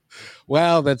great.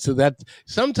 Well, that.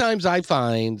 Sometimes I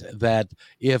find that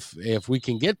if we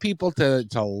can get people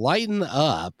to lighten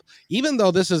up, even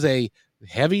though this is a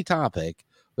heavy topic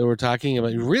that we're talking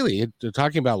about, really they're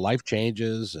talking about life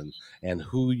changes and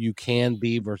who you can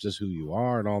be versus who you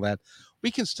are and all that,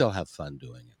 we can still have fun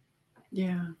doing it.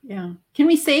 Yeah. Can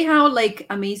we say how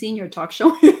amazing your talk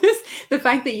show is? The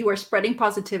fact that you are spreading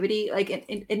positivity,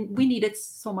 and we need it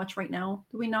so much right now.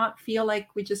 Do we not feel like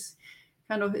we just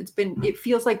kind of, it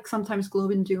feels like sometimes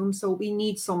gloom and doom. So we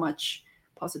need so much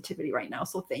positivity right now.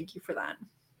 So thank you for that.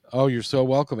 Oh, you're so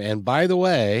welcome. And by the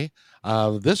way,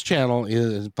 this channel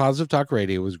is Positive Talk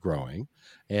Radio is growing,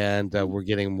 and we're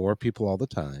getting more people all the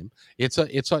time. It's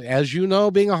as you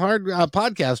know, being a hard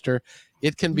podcaster,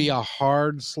 it can be a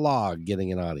hard slog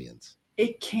getting an audience.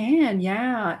 It can,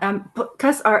 yeah.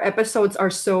 Because our episodes are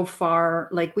so far,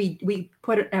 we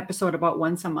put an episode about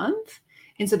once a month.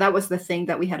 And so that was the thing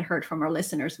that we had heard from our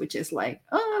listeners, which is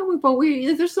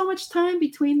there's so much time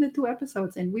between the two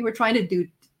episodes. And we were trying to do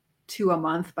 2 a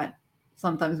month, but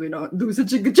sometimes we don't do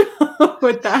such a good job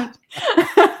with that.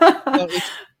 Well,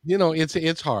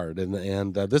 it's hard,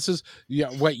 and this is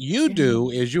what you do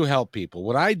is you help people.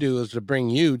 What I do is to bring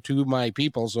you to my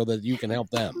people so that you can help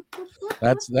them.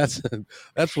 That's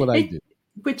what I do.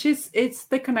 Which is, it's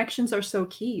the connections are so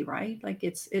key, right?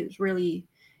 It's really,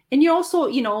 and you also,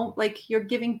 you're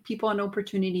giving people an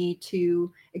opportunity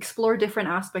to explore different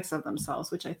aspects of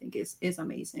themselves, which I think is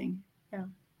amazing. Yeah.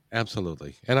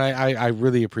 Absolutely. And I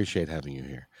really appreciate having you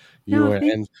here. You No, are,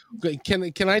 thank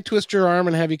and can I twist your arm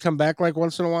and have you come back like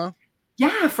once in a while?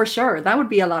 Yeah, for sure. That would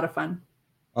be a lot of fun.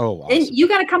 Oh, And awesome. you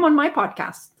got to come on my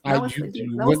podcast. I That was you, the deal.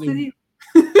 you That was the when deal.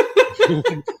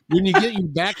 when you get your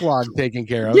backlog taken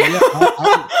care of, Yeah.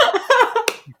 yeah,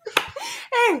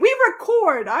 Hey, we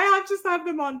record. Just have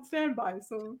them on standby,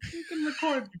 so we can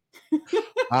record.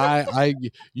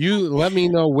 you let me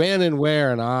know when and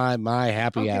where, and my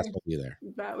happy ass Okay, will be there.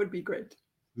 that would be great.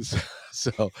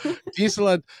 So,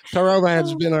 Gisela Taroma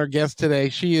has Oh, been our guest today.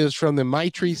 She is from the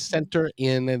Maitri Center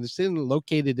and it's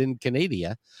located in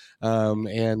Canada,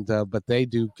 and but they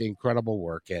do incredible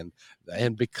work, and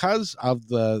because of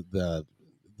the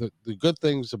good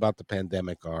things about the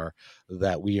pandemic are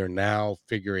that we are now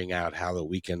figuring out how that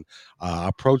we can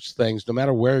approach things no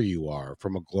matter where you are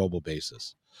from a global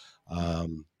basis.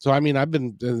 So I mean,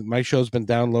 my show's been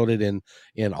downloaded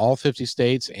in all 50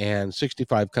 states and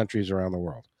 65 countries around the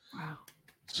world. wow.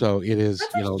 So it is,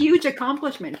 That's a huge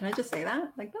accomplishment. Can I just say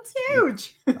that? Like, that's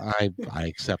huge. I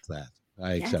accept that.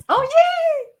 I Yes. accept Oh,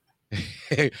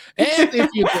 that. And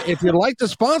if you'd like to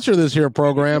sponsor this here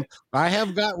program, I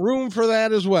have got room for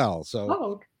that as well. So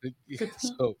oh, good to know.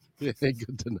 so good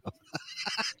to know.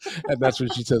 And that's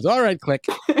what she says. All right, click.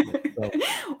 So,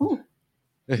 Oh,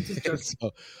 just joking.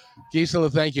 so Gisela,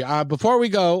 thank you. Before we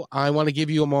go, I want to give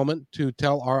you a moment to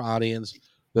tell our audience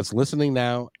that's listening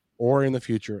now or in the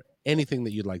future anything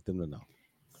that you'd like them to know.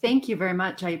 Thank you very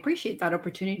much. I appreciate that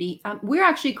opportunity. We're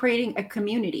actually creating a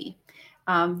community.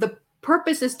 The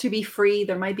purpose is to be free.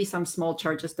 There might be some small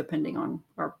charges depending on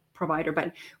our provider,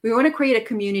 but we want to create a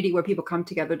community where people come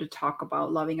together to talk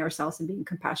about loving ourselves and being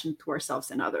compassionate to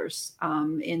ourselves and others.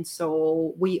 And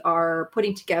so we are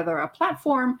putting together a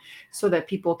platform so that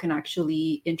people can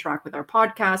actually interact with our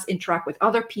podcast, interact with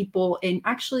other people, and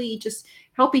actually just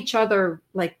help each other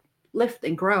like lift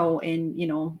and grow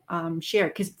and share.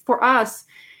 Because for us,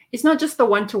 it's not just the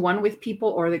one-to-one with people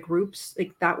or the groups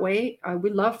like that way. We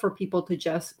love for people to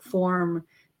just form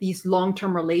these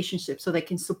long-term relationships so they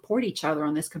can support each other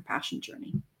on this compassion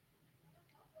journey.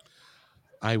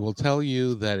 I will tell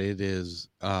you that it is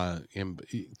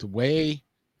the way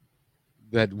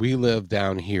that we live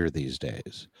down here these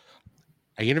days.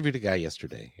 I interviewed a guy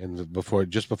yesterday, and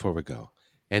just before we go,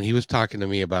 and he was talking to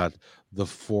me about the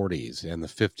 40s and the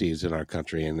 50s in our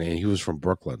country, and he was from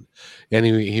Brooklyn, and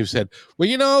he said,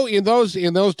 "Well, in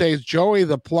those days, Joey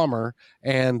the plumber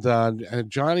and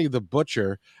Johnny the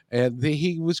butcher, and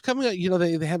he was coming out.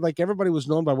 They had like everybody was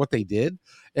known by what they did,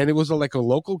 and it was like a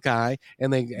local guy,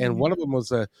 and one of them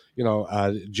was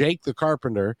Jake the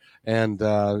carpenter and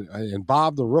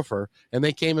Bob the roofer, and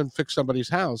they came and fixed somebody's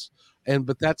house."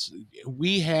 But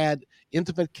we had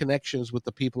intimate connections with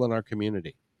the people in our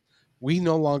community. We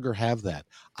no longer have that.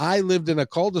 I lived in a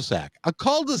cul-de-sac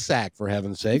for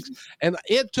heaven's sakes, and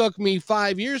it took me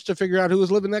 5 years to figure out who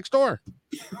was living next door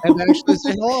and actually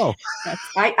say hello.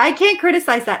 I can't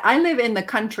criticize that. I live in the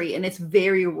country and it's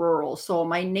very rural, so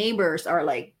my neighbors are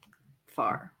like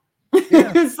far.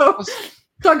 Yeah. So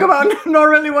talk about not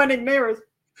really wanting neighbors.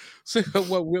 So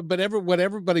what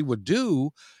everybody would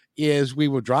do is we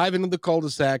would drive into the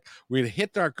cul-de-sac, we'd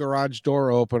hit our garage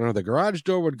door opener, the garage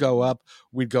door would go up,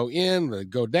 we'd go in, we'd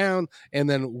go down, and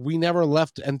then we never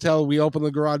left until we opened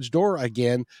the garage door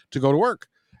again to go to work.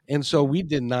 And so we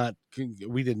did not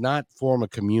form a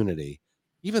community,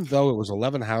 even though it was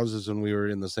 11 houses and we were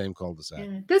in the same cul-de-sac.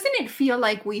 Yeah. Doesn't it feel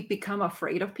like we've become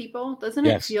afraid of people? Doesn't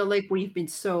it feel like we've been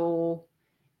so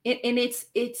and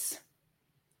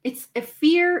it's a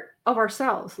fear of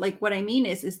ourselves. Like what I mean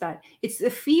is that it's a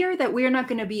fear that we're not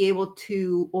going to be able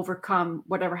to overcome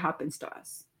whatever happens to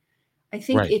us. I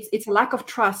think it's a lack of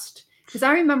trust. Because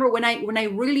I remember when I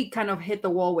really kind of hit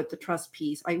the wall with the trust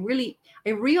piece, I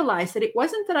realized that it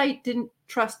wasn't that I didn't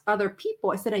trust other people.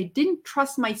 I said I didn't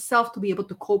trust myself to be able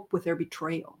to cope with their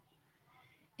betrayal.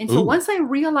 And so once I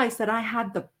realized that I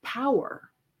had the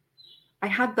power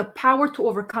to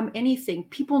overcome anything,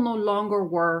 people no longer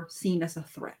were seen as a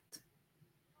threat.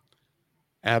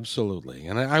 Absolutely.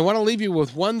 And I want to leave you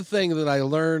with one thing that I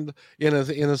learned in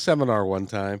a seminar one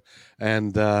time.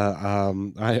 And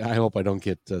I hope I don't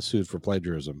get sued for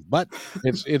plagiarism, but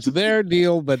it's their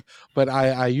deal. But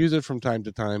I use it from time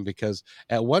to time because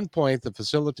at one point the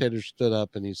facilitator stood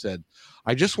up and he said,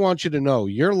 "I just want you to know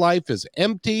your life is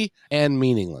empty and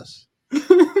meaningless."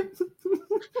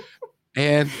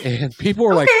 and people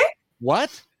were like,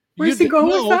 "What? Where's he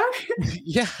going with that?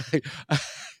 Yeah."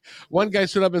 One guy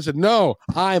stood up and said, "No,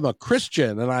 I'm a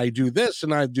Christian and I do this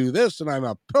and I do this and I'm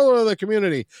a pillar of the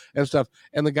community and stuff."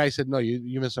 And the guy said, "No,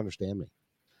 you misunderstand me.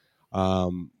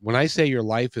 When I say your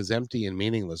life is empty and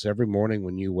meaningless, every morning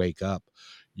when you wake up,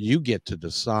 you get to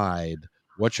decide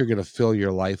what you're going to fill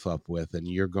your life up with, and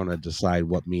you're going to decide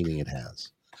what meaning it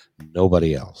has.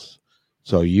 Nobody else.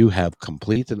 So you have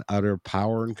complete and utter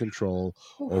power and control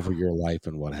over your life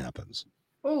and what happens.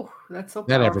 Oh, that's so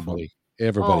That powerful.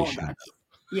 everybody should.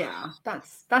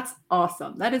 That's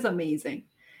awesome. That is amazing.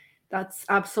 That's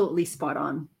absolutely spot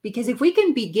on. Because if we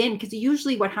can begin, because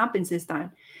usually what happens is that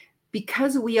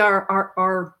because we are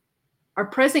our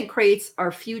present creates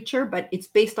our future, but it's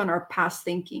based on our past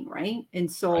thinking, right?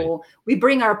 And so we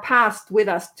bring our past with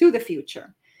us to the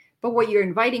future. But what you're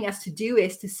inviting us to do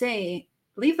is to say,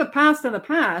 leave the past in the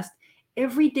past.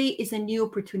 Every day is a new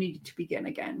opportunity to begin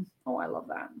again. Oh, I love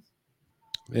that.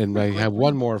 And I have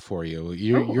one more for you.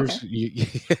 Years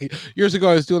ago,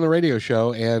 I was doing a radio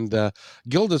show, and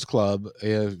Gilda's Club,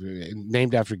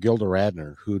 named after Gilda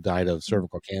Radner, who died of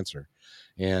cervical cancer.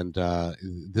 And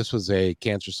this was a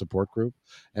cancer support group,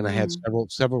 and I had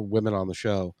several women on the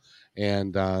show,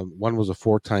 and one was a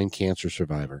 4-time cancer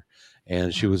survivor,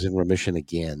 and she was in remission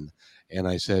again. And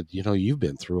I said, you've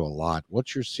been through a lot.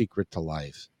 What's your secret to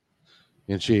life?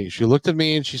 And she looked at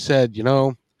me and she said,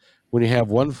 when you have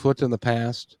one foot in the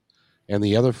past and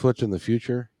the other foot in the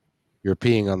future, you're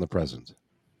peeing on the present.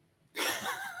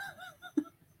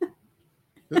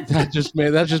 That just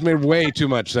made way too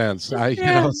much sense. So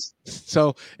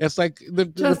it's like the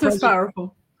present, as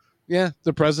powerful. Yeah,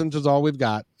 the present is all we've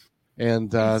got, and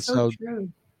so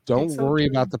true. Don't worry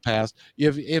about the past.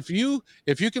 If you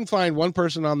can find one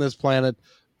person on this planet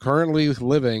currently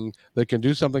living that can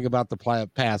do something about the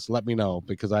past, let me know,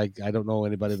 because I don't know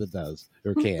anybody that does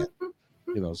or can.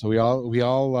 So we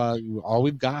all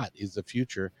we've got is the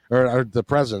future or the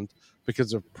present,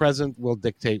 because the present will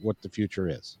dictate what the future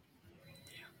is.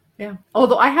 Yeah.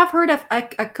 Although I have heard of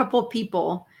a couple of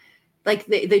people, like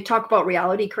they talk about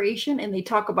reality creation, and they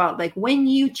talk about like when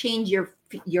you change your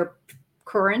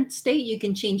current state, you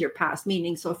can change your past.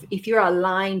 Meaning, so if you're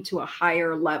aligned to a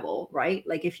higher level, right?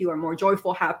 Like if you are more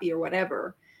joyful, happy, or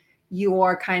whatever, you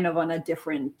are kind of on a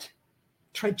different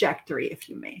trajectory, if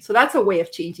you may. So that's a way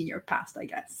of changing your past, I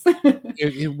guess.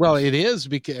 It is,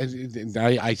 because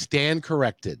I stand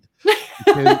corrected.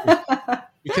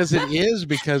 Because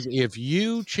if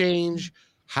you change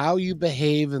how you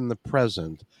behave in the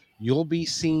present, you'll be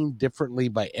seen differently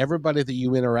by everybody that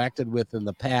you interacted with in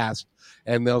the past,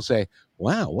 and they'll say,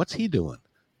 wow, what's he doing?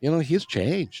 He's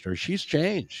changed, or she's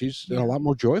changed. She's a lot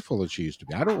more joyful than she used to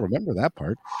be. I don't remember that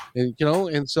part. And,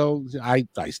 and so I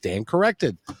stand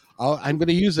corrected. I'm going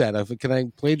to use that. Can I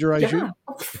plagiarize you?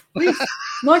 Please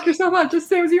knock yourself out. Just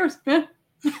same as yours, man.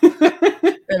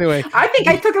 Anyway. I think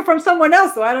I took it from someone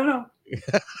else, so I don't know.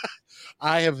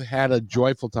 I have had a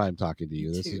joyful time talking to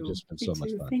you. This has just been so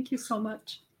much fun. Thank you so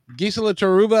much. Gisela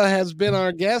Taruba has been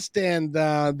our guest, and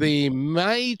the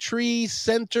Maitri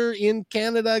Center in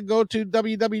Canada. Go to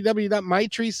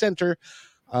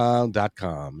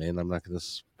www.maitrecenter.com, and I'm not going to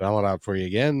spell it out for you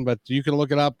again, but you can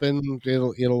look it up, and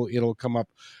it'll come up.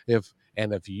 If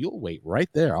you'll wait right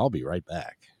there, I'll be right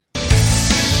back.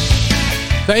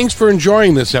 Thanks for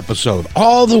enjoying this episode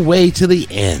all the way to the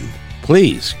end.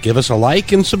 Please give us a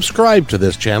like and subscribe to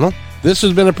this channel. This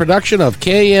has been a production of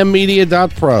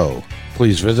kmmedia.pro.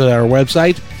 Please visit our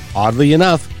website, oddly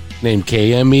enough, named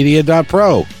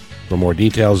kmmedia.pro, for more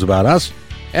details about us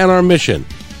and our mission,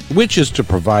 which is to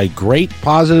provide great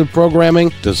positive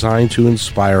programming designed to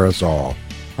inspire us all.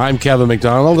 I'm Kevin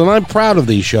McDonald, and I'm proud of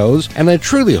these shows, and I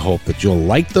truly hope that you'll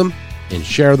like them and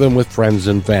share them with friends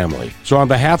and family. So on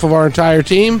behalf of our entire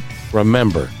team,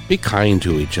 remember, be kind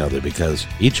to each other, because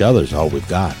each other's all we've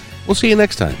got. We'll see you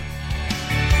next time.